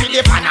draw for the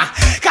banner.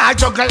 Call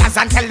jugglers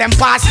and tell them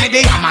pass me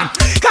the hammer.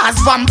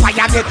 Cause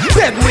vampire get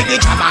dead with the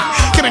drama.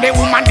 Give me the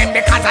woman them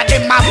because of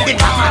them have the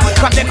drama.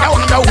 From them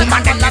down the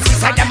woman them the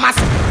sister them must.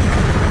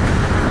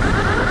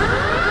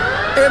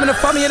 Hey, I'm in the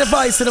family of the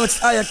voice, you know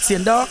it's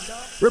I-Actin, dog.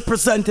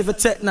 Representative of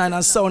TEK9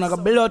 and sound like a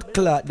blood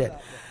clot then.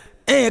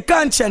 Hey,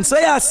 conscience,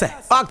 what you say?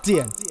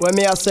 Actin. When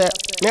me I say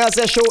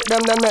shoot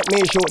them, then make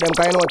me shoot them.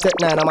 Cause you know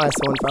TEK9 are my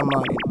son from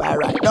morning. By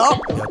right, no?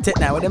 Yo,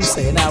 TEK9, what them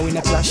say? Now win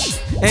a clash.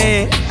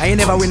 Hey, I ain't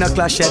never win a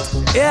clash yet.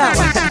 Yeah,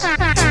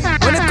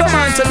 when it come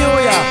on to New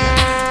York,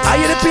 are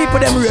you the people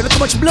them real? Look how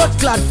much blood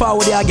clot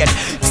forward they get.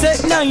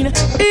 TEK9,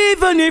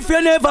 even if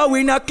you never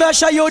win a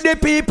clash, are you the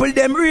people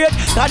them real?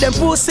 Cause them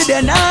pussy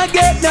they not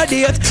get no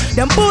date.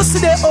 Them pussy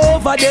they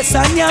over this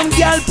and young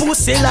girl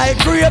pussy like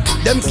grape.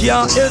 Them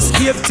can't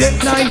escape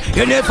TEK9.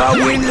 You never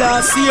win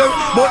last year,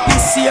 but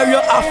this year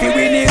you have to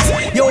win it.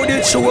 You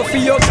the trophy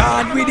you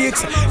can't win it.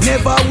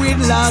 Never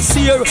win last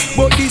year,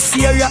 but this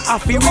year you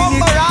have to win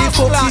it. The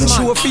fucking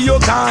trophy you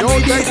can't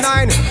win it.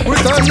 TEK9, we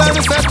turn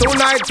them say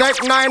tonight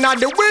TEK9 are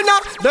the winner.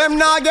 Them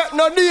not get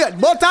no date,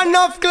 but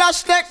enough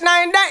clash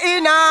TEK9 the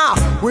inner.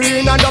 We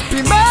in a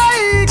dopey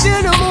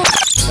making a move.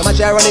 Am I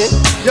sharing it?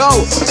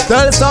 Yo,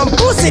 tell some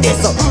pussy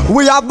this.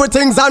 We have the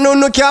things and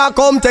no can't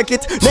come take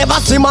it. Never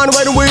see man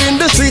when we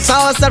in the streets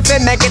ourselves we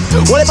make it.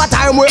 Only by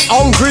time we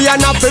hungry and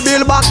have to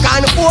build back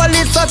and hold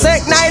it. So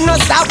TEK9 no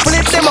stop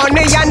flip the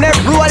money and they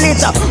roll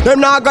it.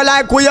 Them not go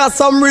like we are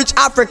some rich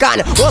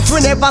African. But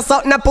we never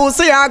suck the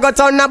pussy or go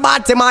turn the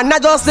bottom man.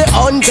 Not just the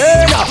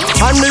antenna.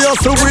 And me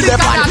also with the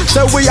pan.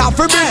 So we have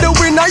to be the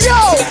winner,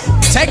 yo.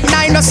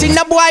 TEK9 no see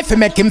no boy fi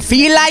make him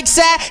feel like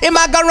say him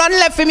a go run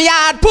left him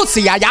yard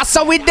pussy I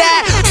so we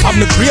there.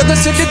 From the grave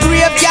to the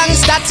grave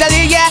gangsta tell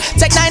you yeah.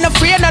 TEK9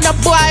 afraid of no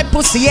boy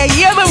pussy yeah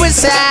hear me we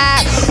say.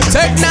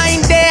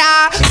 TEK9 they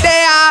are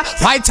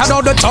right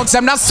out the thugs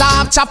them not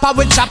soft chopper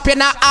we chop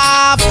in a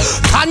half.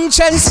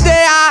 Conscience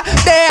they are.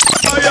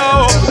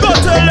 Yo, go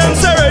tell them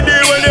say ready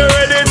when they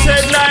ready.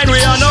 TEK9 we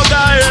are no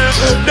guy.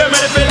 Them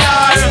ready for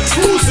die.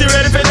 Pussy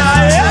ready for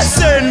die.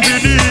 Send the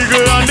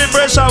eagle and the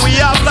pressure we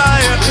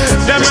apply.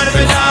 Them ready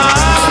for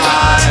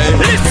die.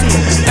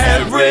 Listen,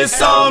 every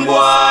sound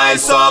boy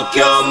suck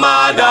your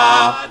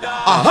mother.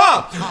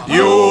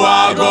 You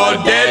are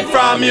go dead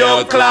from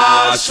your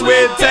clash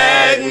with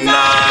TEK9.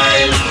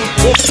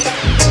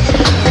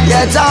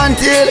 Yet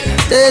until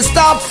they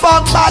stop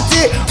fuck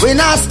party, we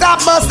not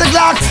stop bust the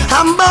Glock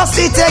and bust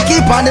it, take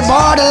it on the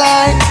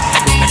borderline.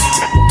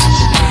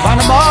 On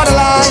the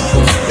borderline.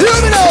 You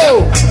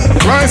know,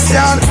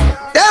 question.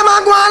 Them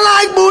a go on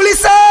like bully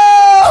so.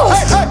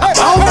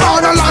 I'm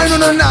borderline on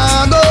the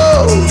nago.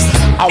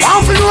 I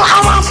want to know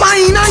how I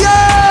find a yo.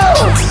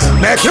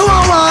 Make you a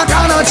walk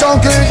and a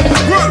chocolate.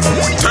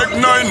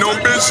 TEK9 no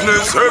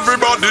business,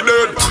 everybody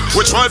dead.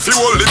 We try to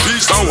hold the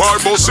peace and war,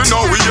 but see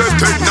now we get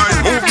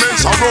TEK9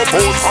 movements are up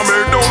out from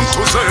here down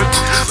to Z.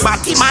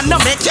 But the man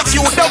no make your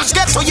few dogs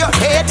get to your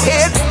head.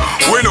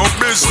 We no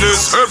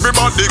business,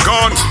 everybody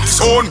gone.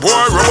 Sound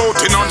boy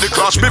routing on the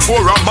clash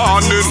before a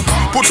morning.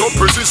 Put up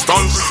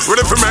resistance,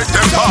 ready to make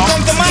them bomb.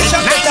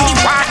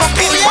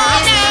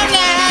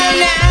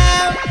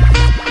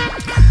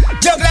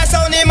 Juggler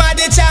sound him a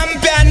the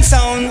champion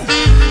sound.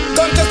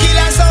 Come to kill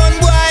a sound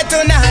boy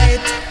tonight.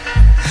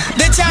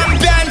 The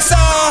champion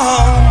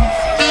sound.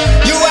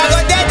 You are go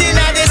dead in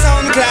a the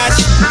sound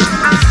clash.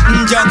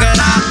 Juggler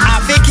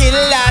have to kill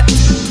that.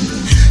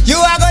 You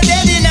are go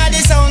dead in a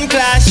the sound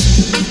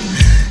clash.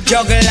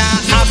 Juggler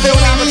have to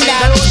win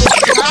that.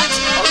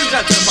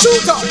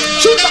 Shoot up.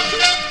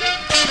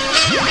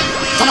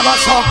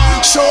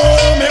 Show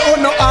me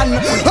on no hand.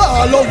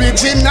 All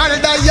original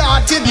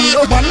diated.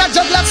 Man a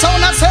juggler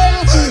sound a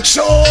sell.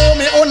 Show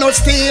me on no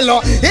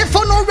steal. If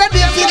you no ready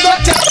if you got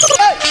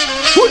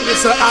who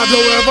this have you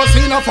ever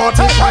seen a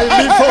 45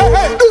 before?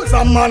 Does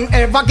a man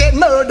ever get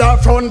murder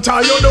front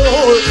of your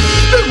door?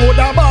 Them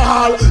woulda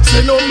ball,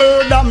 say no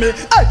murder me.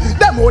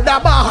 Them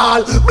woulda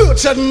ball,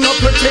 bloodshed no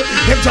pretty.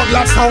 If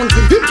juggler sound,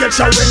 him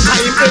catch a when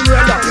time in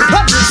red.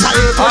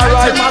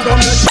 Alright,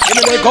 me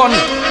the gun,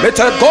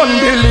 better gun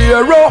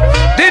Bilero.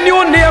 The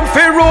new name name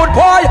for rude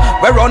boy.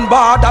 We run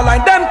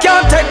borderline, them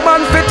can't take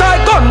man fit I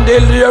gun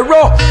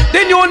deliro.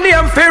 The new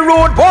name for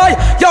rude boy.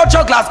 Yo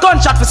jugglers,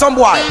 gunshot for some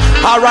boy.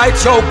 Alright,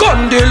 yo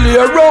gun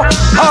deliro.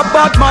 A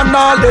bad man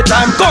all the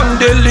time, gun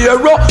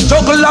deliro.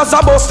 Jugglers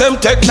a bust them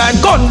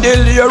TEK9, gun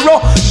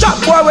deliro. Shot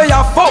boy where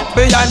you fuck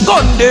behind,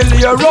 gun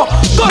deliro.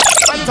 Gun.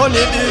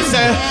 Anthony D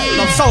say,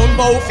 no sound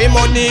bout fi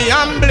money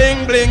and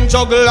bling bling.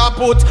 Juggler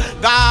put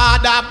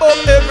God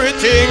above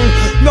everything.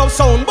 No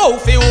sound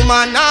bout fi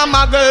woman and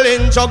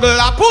muggling.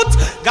 Juggler put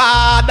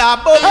God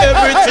above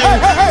everything.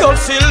 No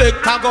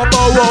selector go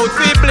bow out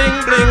fi bling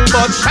bling,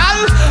 but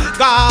shall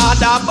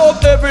God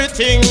above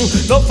everything.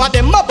 No for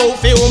them above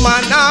fi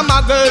woman and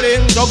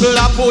muggling.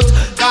 Juggler put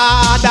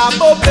God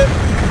above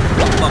everything.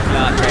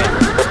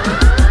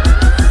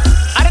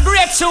 And the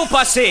great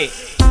Super C,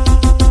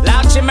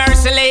 Larchy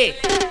Merciley,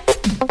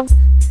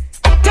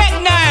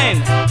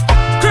 TEK9,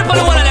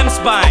 cripple one of them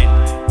spine.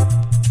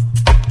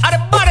 And the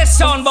baddest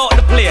sound about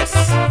the place.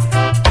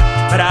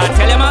 But I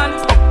tell you man,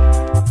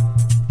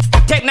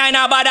 TEK9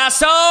 about that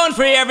sound,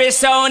 free every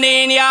sound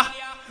in ya.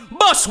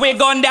 Bust we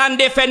gun down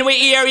defend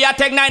we area.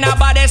 TEK9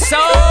 about the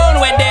sound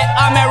with the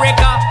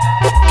America.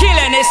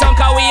 Killing this song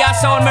cause we a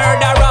sound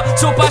murderer.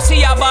 Super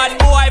C a bad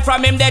boy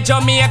from him the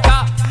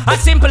Jamaica. As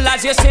simple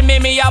as you see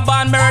me a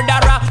bad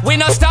murderer. We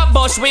no stop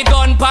bust we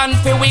gun pan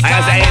fi we can.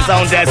 I say it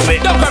sound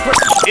desperate.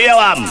 Here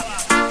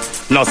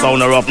no sound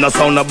no rough, no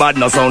sound no bad,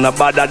 no sound no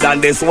badder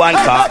than this one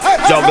car.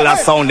 Juggler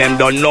sound them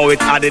don't know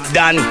it had it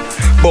done.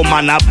 Boom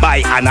man a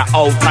buy and a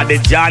out of the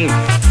John.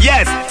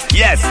 Yes,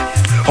 yes,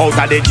 out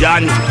of the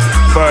John.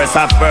 First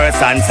a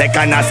first and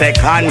second a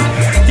second.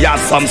 You have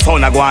some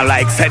sound a go on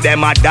like say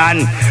them a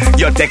done.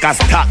 You take a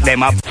stock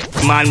them a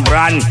man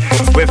brand.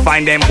 We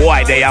find them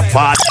boy they a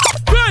fast.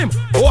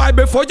 Why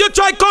before you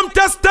try come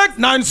test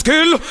TEK9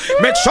 skill,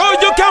 make sure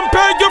you can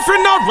pay your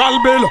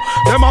funeral bill.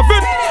 Them have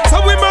it,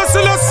 so we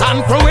merciless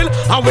and cruel,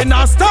 and we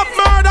not stop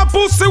murder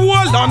pussy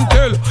wall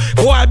until.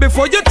 Why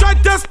before you try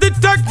test the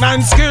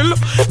TEK9 skill,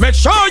 make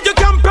sure you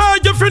can pay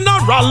your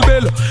funeral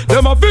bill.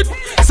 Them have it,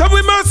 so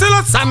we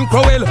merciless and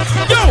cruel.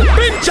 Yo,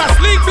 pinchers,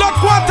 league blood,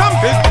 quantum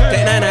big.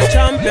 TEK9 a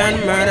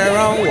champion, murder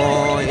on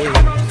war.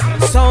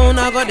 Sound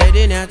I got dead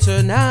in here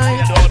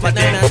tonight. But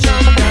then I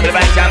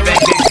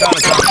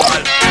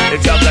the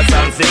juggler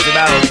sound system I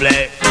will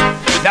play.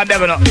 That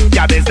never know.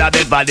 Cabin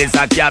stabbing bodies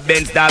a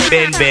cabin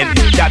stabbing bin.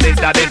 Cabin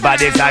stabbing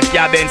bodies a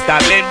cabin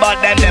stabbing.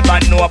 But them never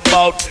know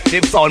about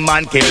the sound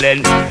man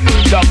killing.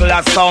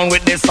 Juggler sound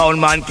with the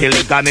sound man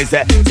killing. Cause me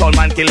say sound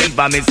man killing.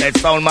 But me say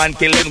sound man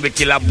killing. We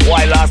kill a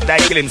boy last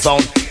night kill him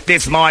sound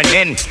this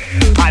morning.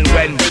 And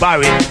when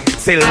Barry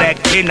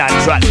selecting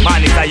and track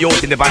man is a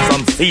youth in the band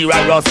some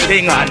serious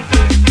thing and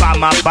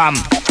bam a bam.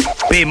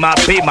 Bim a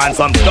bim and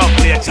some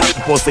Dubplates chat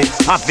pussy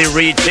have to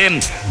reach him.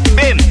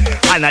 Bim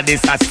and a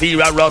this a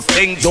serious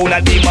thing.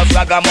 Jonah D must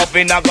rag him up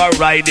in a go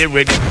ride the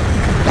rhythm.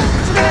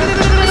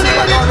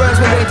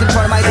 We're waiting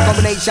for a mighty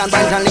combination.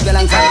 Band can live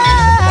alongside.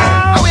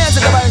 How we answer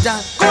the band?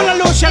 Go on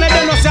lotion and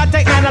then no say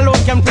TEK9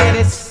 alone can play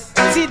this.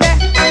 See there?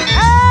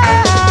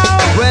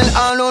 Well,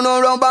 I don't know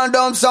rubber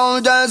dumb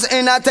soldiers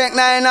in a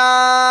TEK9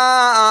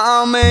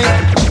 army.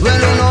 Well,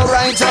 you know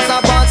righteous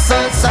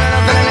apostles.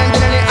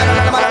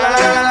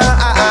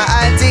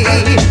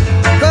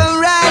 Go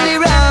rally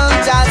round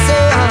that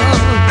soul.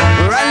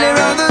 Rally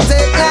round the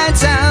TEK9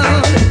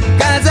 town.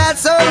 Cause that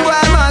soul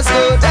boy must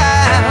go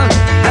down.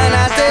 And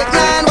I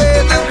TEK9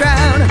 with the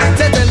crown.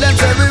 Tell them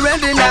to be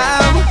ready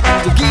now.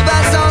 To give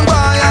us some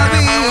boy a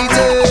beat.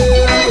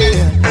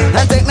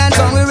 And TEK9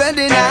 song we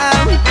ready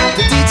now.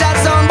 To teach us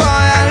some boy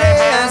a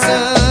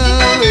lesson.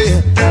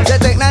 The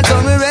TEK9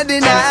 song we ready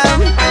now.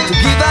 To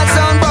give us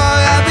some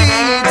boy a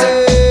beat.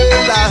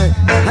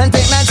 And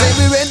TEK9 say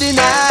we ready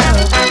now.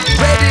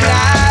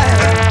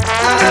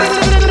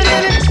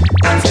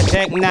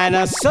 TEK9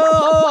 a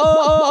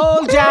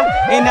soldier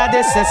in a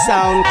this a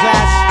sound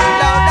clash.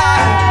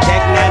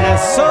 TEK9 a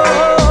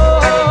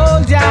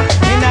soldier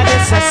in a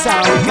this a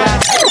sound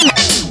clash.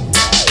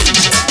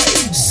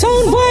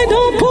 Sound boy,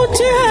 don't put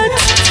your head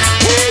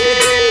in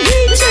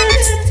reach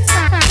it.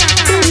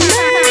 It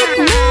make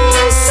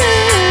no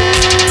sense.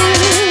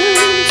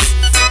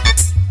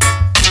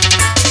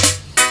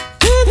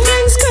 Good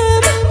things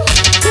come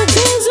to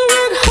those who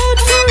work hard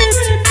for it.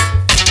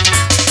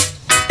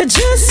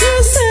 Adjust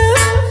yourself.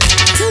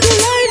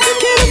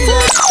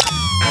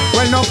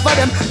 Well, enough for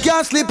them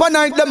can't sleep at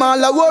night. Them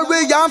all a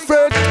worry and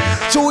fret.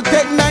 True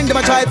TEK9, them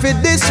a try for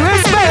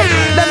disrespect.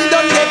 Them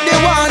don't get the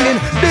warning.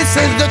 This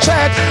is the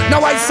threat.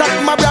 Now I sack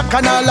my black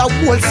and all a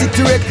whole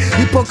city wreck.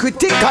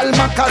 Hypocritical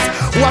mockers,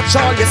 watch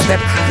all your step.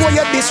 For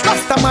you this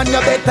Rasta man,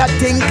 you better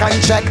think and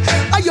check.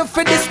 Are you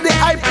for this the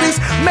high priest?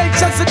 Make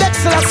chance the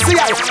next see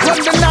I run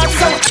the north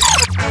south.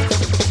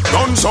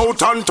 Guns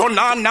out and turn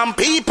on and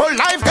people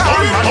life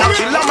gone. Man a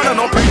kill a man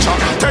no picture.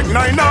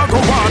 TEK9 now go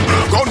on.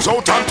 Guns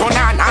out and turn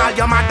on all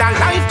your mother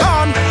life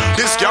gone.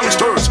 This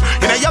youngsters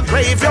in your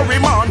grave you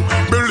remand.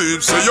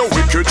 Believe say you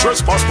wicked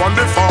trespass on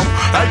the farm.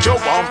 Like you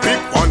want pick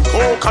one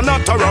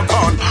coconut or a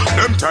gun.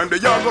 Them time they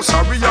go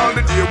sorry all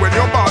the day when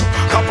you're born.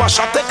 Cop a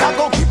shot take a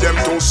go give them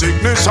 2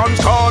 sickness and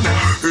scorn.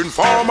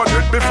 Informer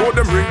dead before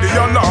them ring the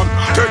alarm.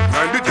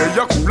 TEK9 the day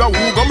a cooler,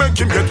 who go make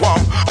him get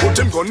warm? Put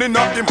him gun in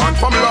at the man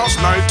from last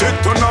night, it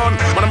to none.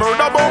 Man, I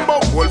murder bomb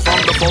well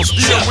from the first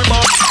day we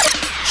born.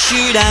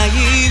 Should I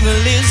even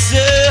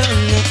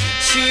listen?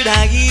 Should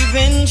I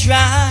even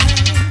try?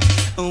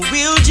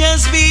 We'll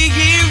just be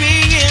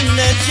hearing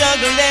the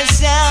juggler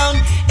sound.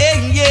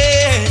 And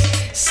yes,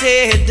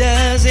 say it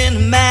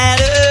doesn't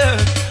matter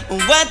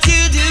what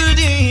you do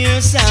to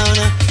your sound,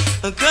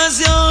 'cause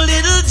your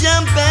little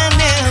jumper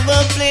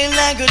never play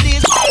like a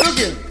disc.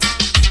 Okay.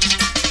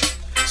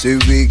 So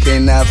we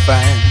cannot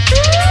find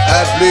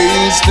a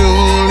place to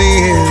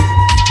live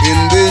in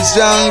this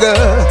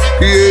jungle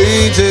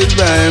created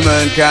by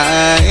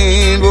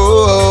mankind.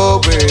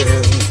 Oh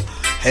well,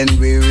 and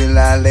where will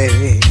I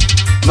lay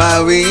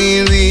my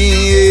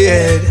weary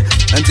head?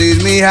 And tell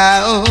me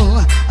how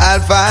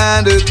I'll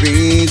find a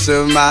peace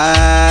of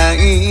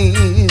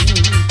mind.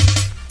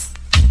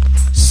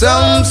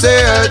 Some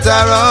say earth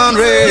are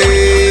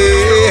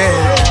unreal.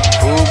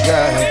 Oh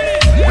God,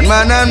 and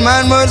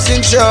man must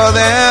ensure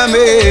their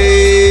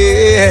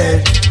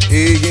made.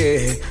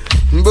 Yeah.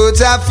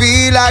 But I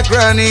feel like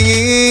running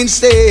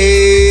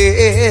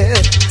instead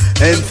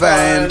and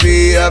find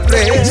me a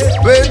place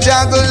where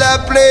juggler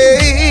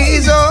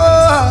plays.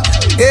 Oh,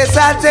 yes,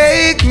 I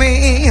take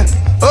me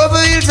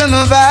over hills and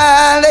the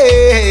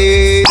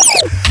valley.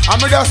 I'm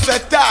just a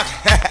talk.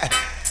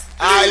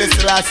 I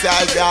listen last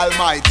year, the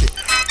Almighty.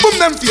 Boom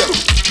them feel.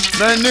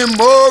 Many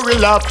more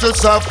will have to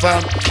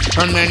suffer,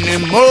 and many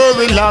more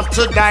will have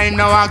to die.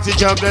 Now ask the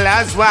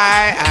jugglers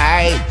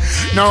why.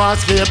 Now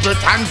ask the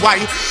pretend why.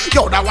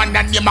 You're the one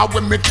that name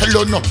when me tell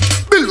you no.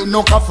 Bill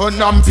no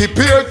coffin and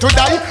prepare to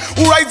die.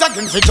 Rise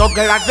against the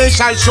jugglers, they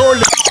shall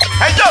surely.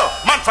 Hey yo,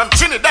 man from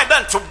Trinidad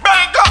and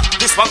Tobago.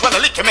 This one gonna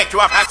lick you, make you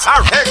have a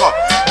Sarrego.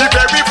 The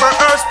very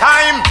first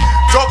time,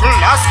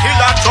 jugglers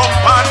kill a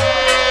jump on.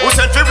 Who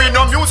said we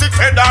no music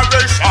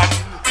federation?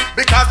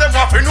 Because them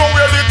want to know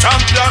where the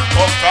champion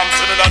come from,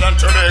 Trinidad and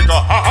Tobago.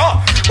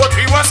 But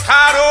we was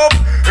caught up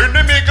in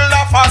the middle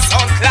of a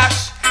sound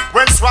clash.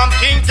 When Swamp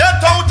King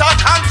get out of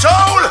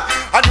control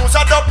and use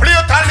a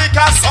Dubplate and lick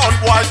a sound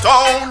boy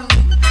down.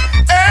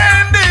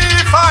 And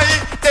if I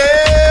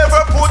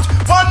ever put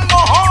one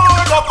more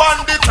hold up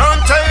on the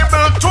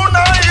turntable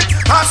tonight,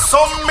 as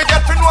some me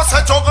get to know say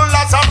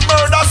jugglers and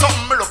murder, some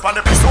me look on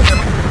the piece of them.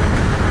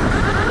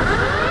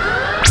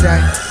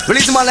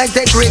 Release man like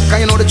take Rick,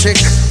 can you know the trick?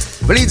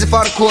 Release it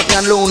for the Courtney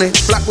and Lonely,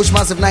 Flatbush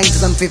massive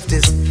 90s and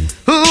 50s.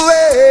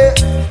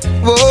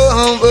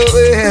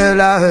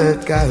 Well, I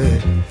heard God.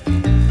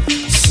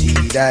 See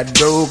that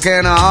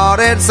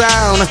broken-hearted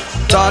sound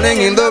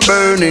falling in the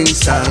burning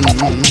sun.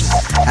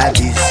 A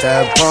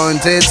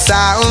disappointed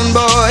sound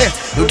boy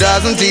who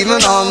doesn't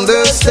even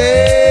understand.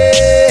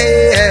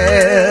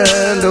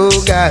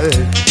 Oh God.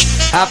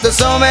 After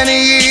so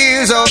many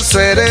years of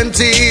sweat and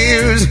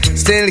tears,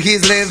 still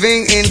he's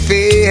living in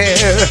fear,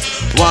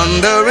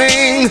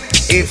 wondering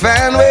if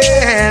and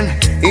when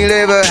he'll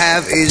ever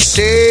have his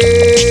share.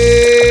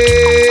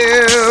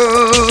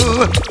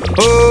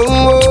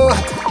 Oh,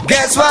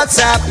 guess what's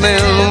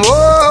happening?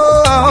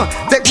 Whoa,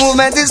 tech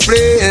movement is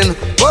playing.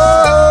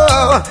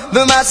 Whoa,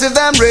 the massive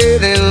them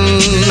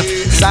raiding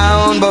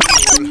sound boy.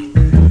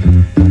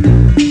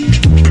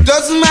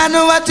 Doesn't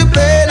matter what you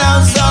play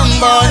now, some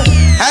boy.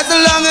 As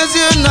long as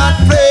you're not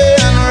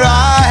playing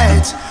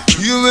right,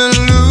 you will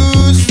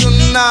lose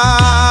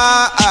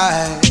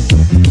tonight.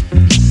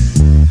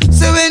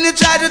 So when you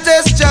try to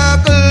test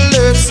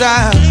juggler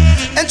sound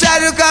and try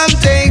to come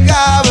take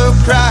our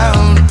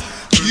crown,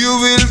 you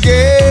will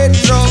get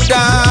thrown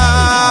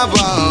down.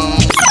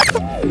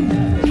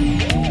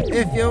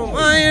 If your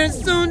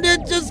wire's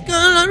sounded, just call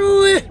on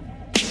away.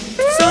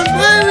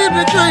 Somebody will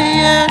be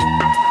trying.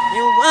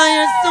 Your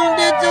wire's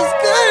sounded, just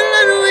call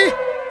on away.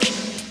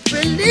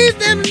 Leave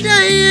them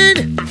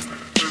dying.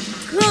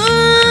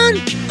 Gone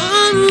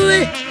all the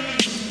way.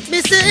 Me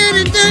say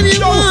anytime you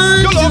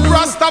want. You love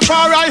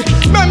Rastafari.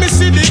 Let me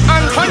see the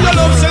hand. And you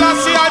love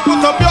Selassie. I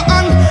put up your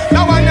hand.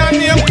 Now I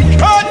name.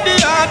 Hurt the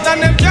heart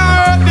and them can't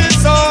hurt the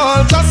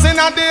soul. Just in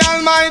the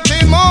Almighty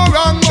more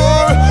and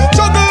more.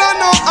 Juggle and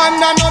no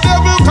hand and no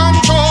devil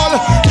control.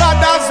 God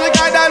that's the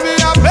guy that we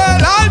have play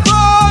like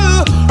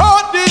ball.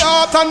 Hurt the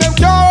heart and them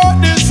can't hurt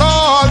the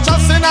soul.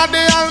 Just in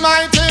the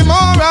Almighty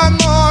more and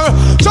more.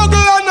 Juggle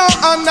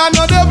and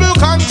no devil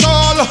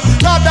control.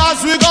 God as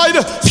we guide.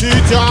 See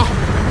ya.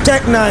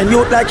 TEK9, you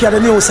look like you're the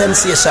new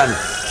sensation.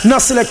 No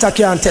selector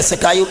can test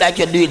it, cause you look like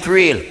you do it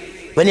real.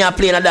 When you're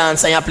playing a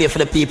dance and you play for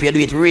the people, you do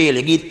it real.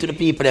 You give it to the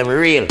people, them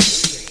real.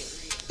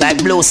 Like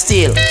Blue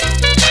Steel.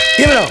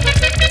 You know,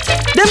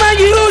 them a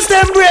use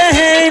them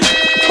brain.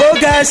 Oh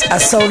guys, I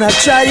sound I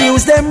try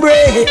use them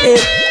brain.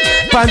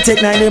 Pan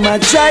TEK9, them a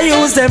try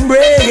use them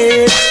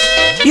brain.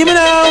 You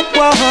know,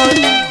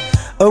 one.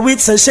 Oh,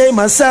 it's a shame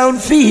I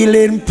sound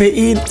feeling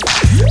pain.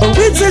 Oh,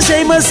 it's a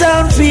shame I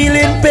sound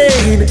feeling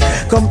pain.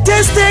 Come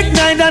test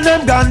TEK9 and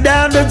them gone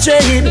down the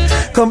drain.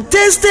 Come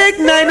test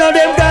TEK9 and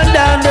them gone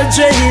down the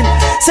drain.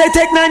 Say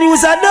TEK9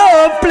 use a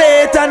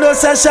Dubplate and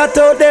us a shut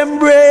out them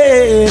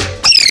brain. yeah.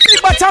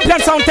 Big bad champion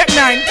sound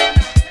TEK9.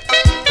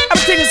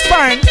 Everything is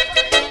fine.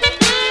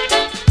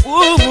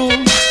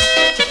 Ooh.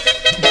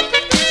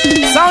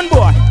 Sound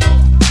boy.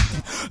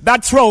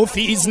 That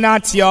trophy is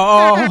not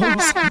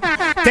yours.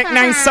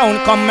 TEK9 sound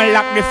come and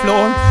lock the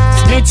floor.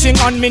 Snitching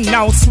on me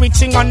now,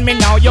 switching on me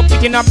now. You're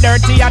picking up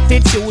dirty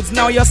attitudes.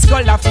 Now your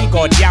skull off you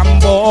go damn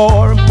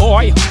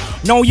boy.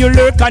 Now you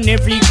lurk on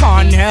every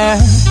corner,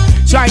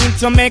 trying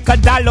to make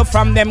 $1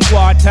 from them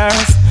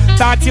quarters.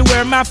 Thought you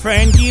were my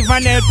friend, give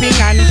an helping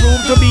hand,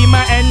 prove to be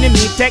my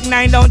enemy.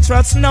 TEK9 don't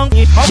trust no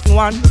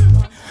one.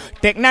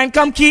 TEK9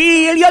 come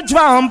kill your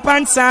drum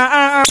and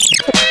sound.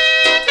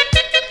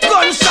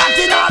 Gunshot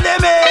in all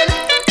them head.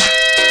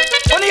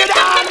 On your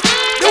down.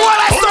 The one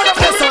I son of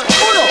the son.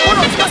 Uno,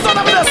 the son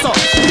of the son.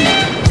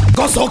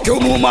 Go suck your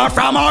mama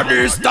from a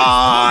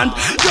distance.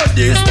 You're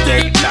this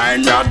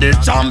TEK9, you're the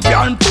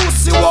champion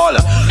pussy wall.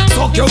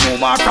 Suck your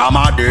mama from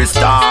a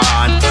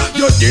distance.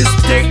 You're this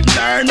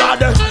TEK9, you're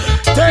the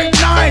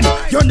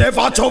TEK9. You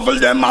never trouble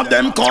them, and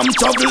them come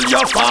trouble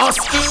you fast.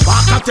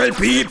 Back I tell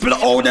people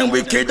how them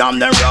wicked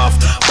and them rough.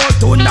 But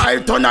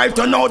tonight,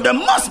 you know them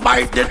must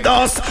bite the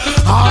dust.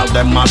 All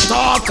them a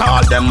talk,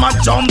 all them a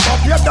jump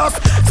up your dust.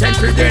 Send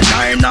for the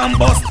 9 and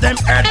bust them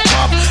head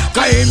pop.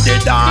 Cause in the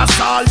dance,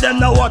 all them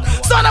know what.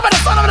 Son of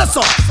the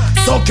son.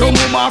 Suck your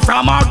mama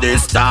from a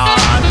distance.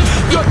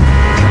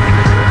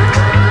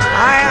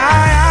 Aye.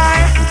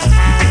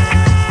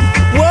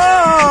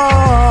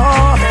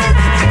 Whoa.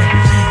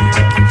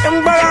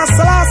 Emperor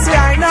Selassie,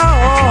 I know.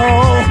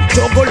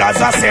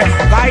 Jugglers, I say,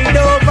 guide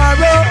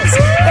over us.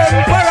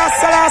 Emperor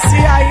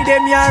Selassie, I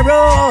them your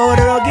road,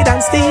 rugged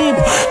and steep.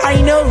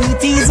 I know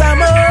it is a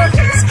must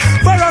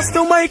for us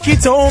to make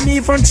it home,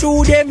 even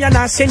through them you're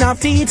gnashing of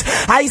teeth.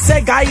 I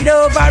say guide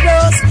over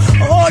us,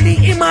 Holy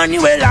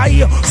Emmanuel.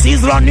 I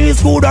Sizzlon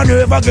is good and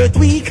never get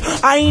weak.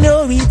 I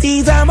know it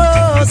is a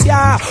must,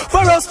 yeah,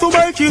 for us to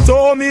make it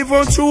home,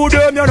 even through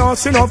them you're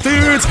gnashing of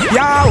teeth.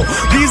 Yeah,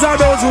 these are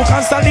those who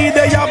constantly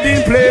they have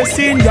been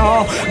placing,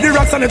 yeah. The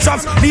rocks and the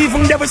traps,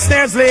 leaving them with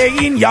snares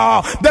laying,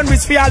 yeah. Then we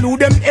fear who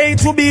them hate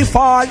to be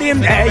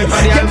falling, hey.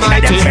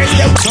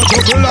 So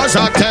Jugglers,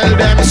 I tell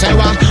them, say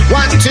one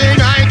thing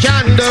I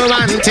can do,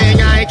 one thing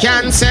I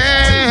can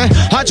say.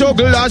 A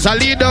Jugglers, I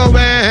lead the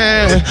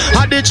way.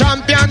 A the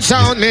champion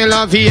sound, me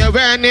love here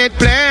when it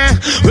play.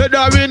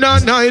 Whether in a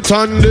night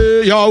and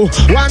day, yo.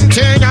 One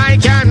thing I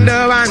can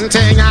do, one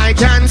thing I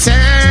can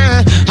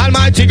say.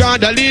 Almighty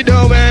God, I lead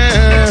the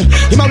way.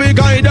 He may be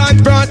guide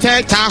and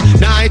protector.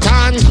 Night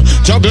and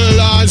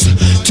Jugglers,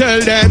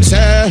 tell them,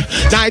 say.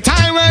 Night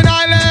time when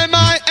I lay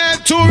my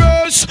head to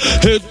rest.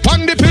 Hit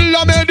on the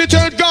pillar,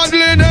 meditate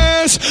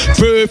godliness.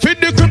 Pray for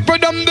the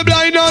crippled and the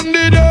blind and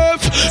the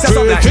deaf.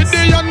 Pray for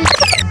the young.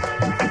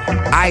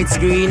 It's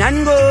green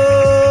and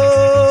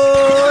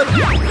gold,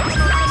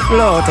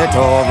 floated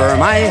over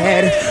my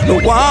head. The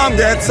warm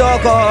gets so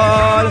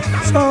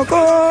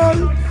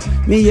cold.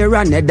 Me hear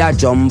another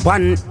jump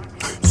and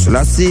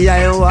Selassie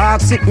I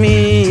walks with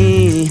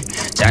me.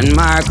 John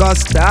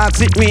Marcus talks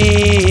with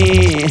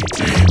me.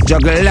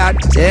 Juggler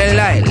tell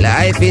I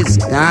life is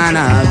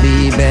gonna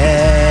be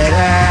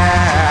better.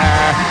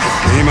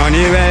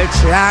 Emmanuel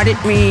trod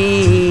with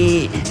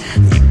me.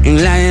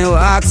 Lion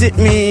walks with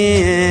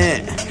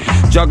me.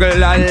 Juggler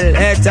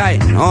let I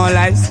know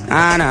life's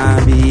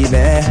gonna be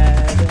better.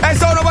 Hey,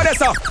 so over there,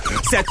 sir.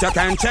 Set your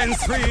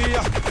conscience free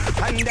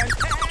and then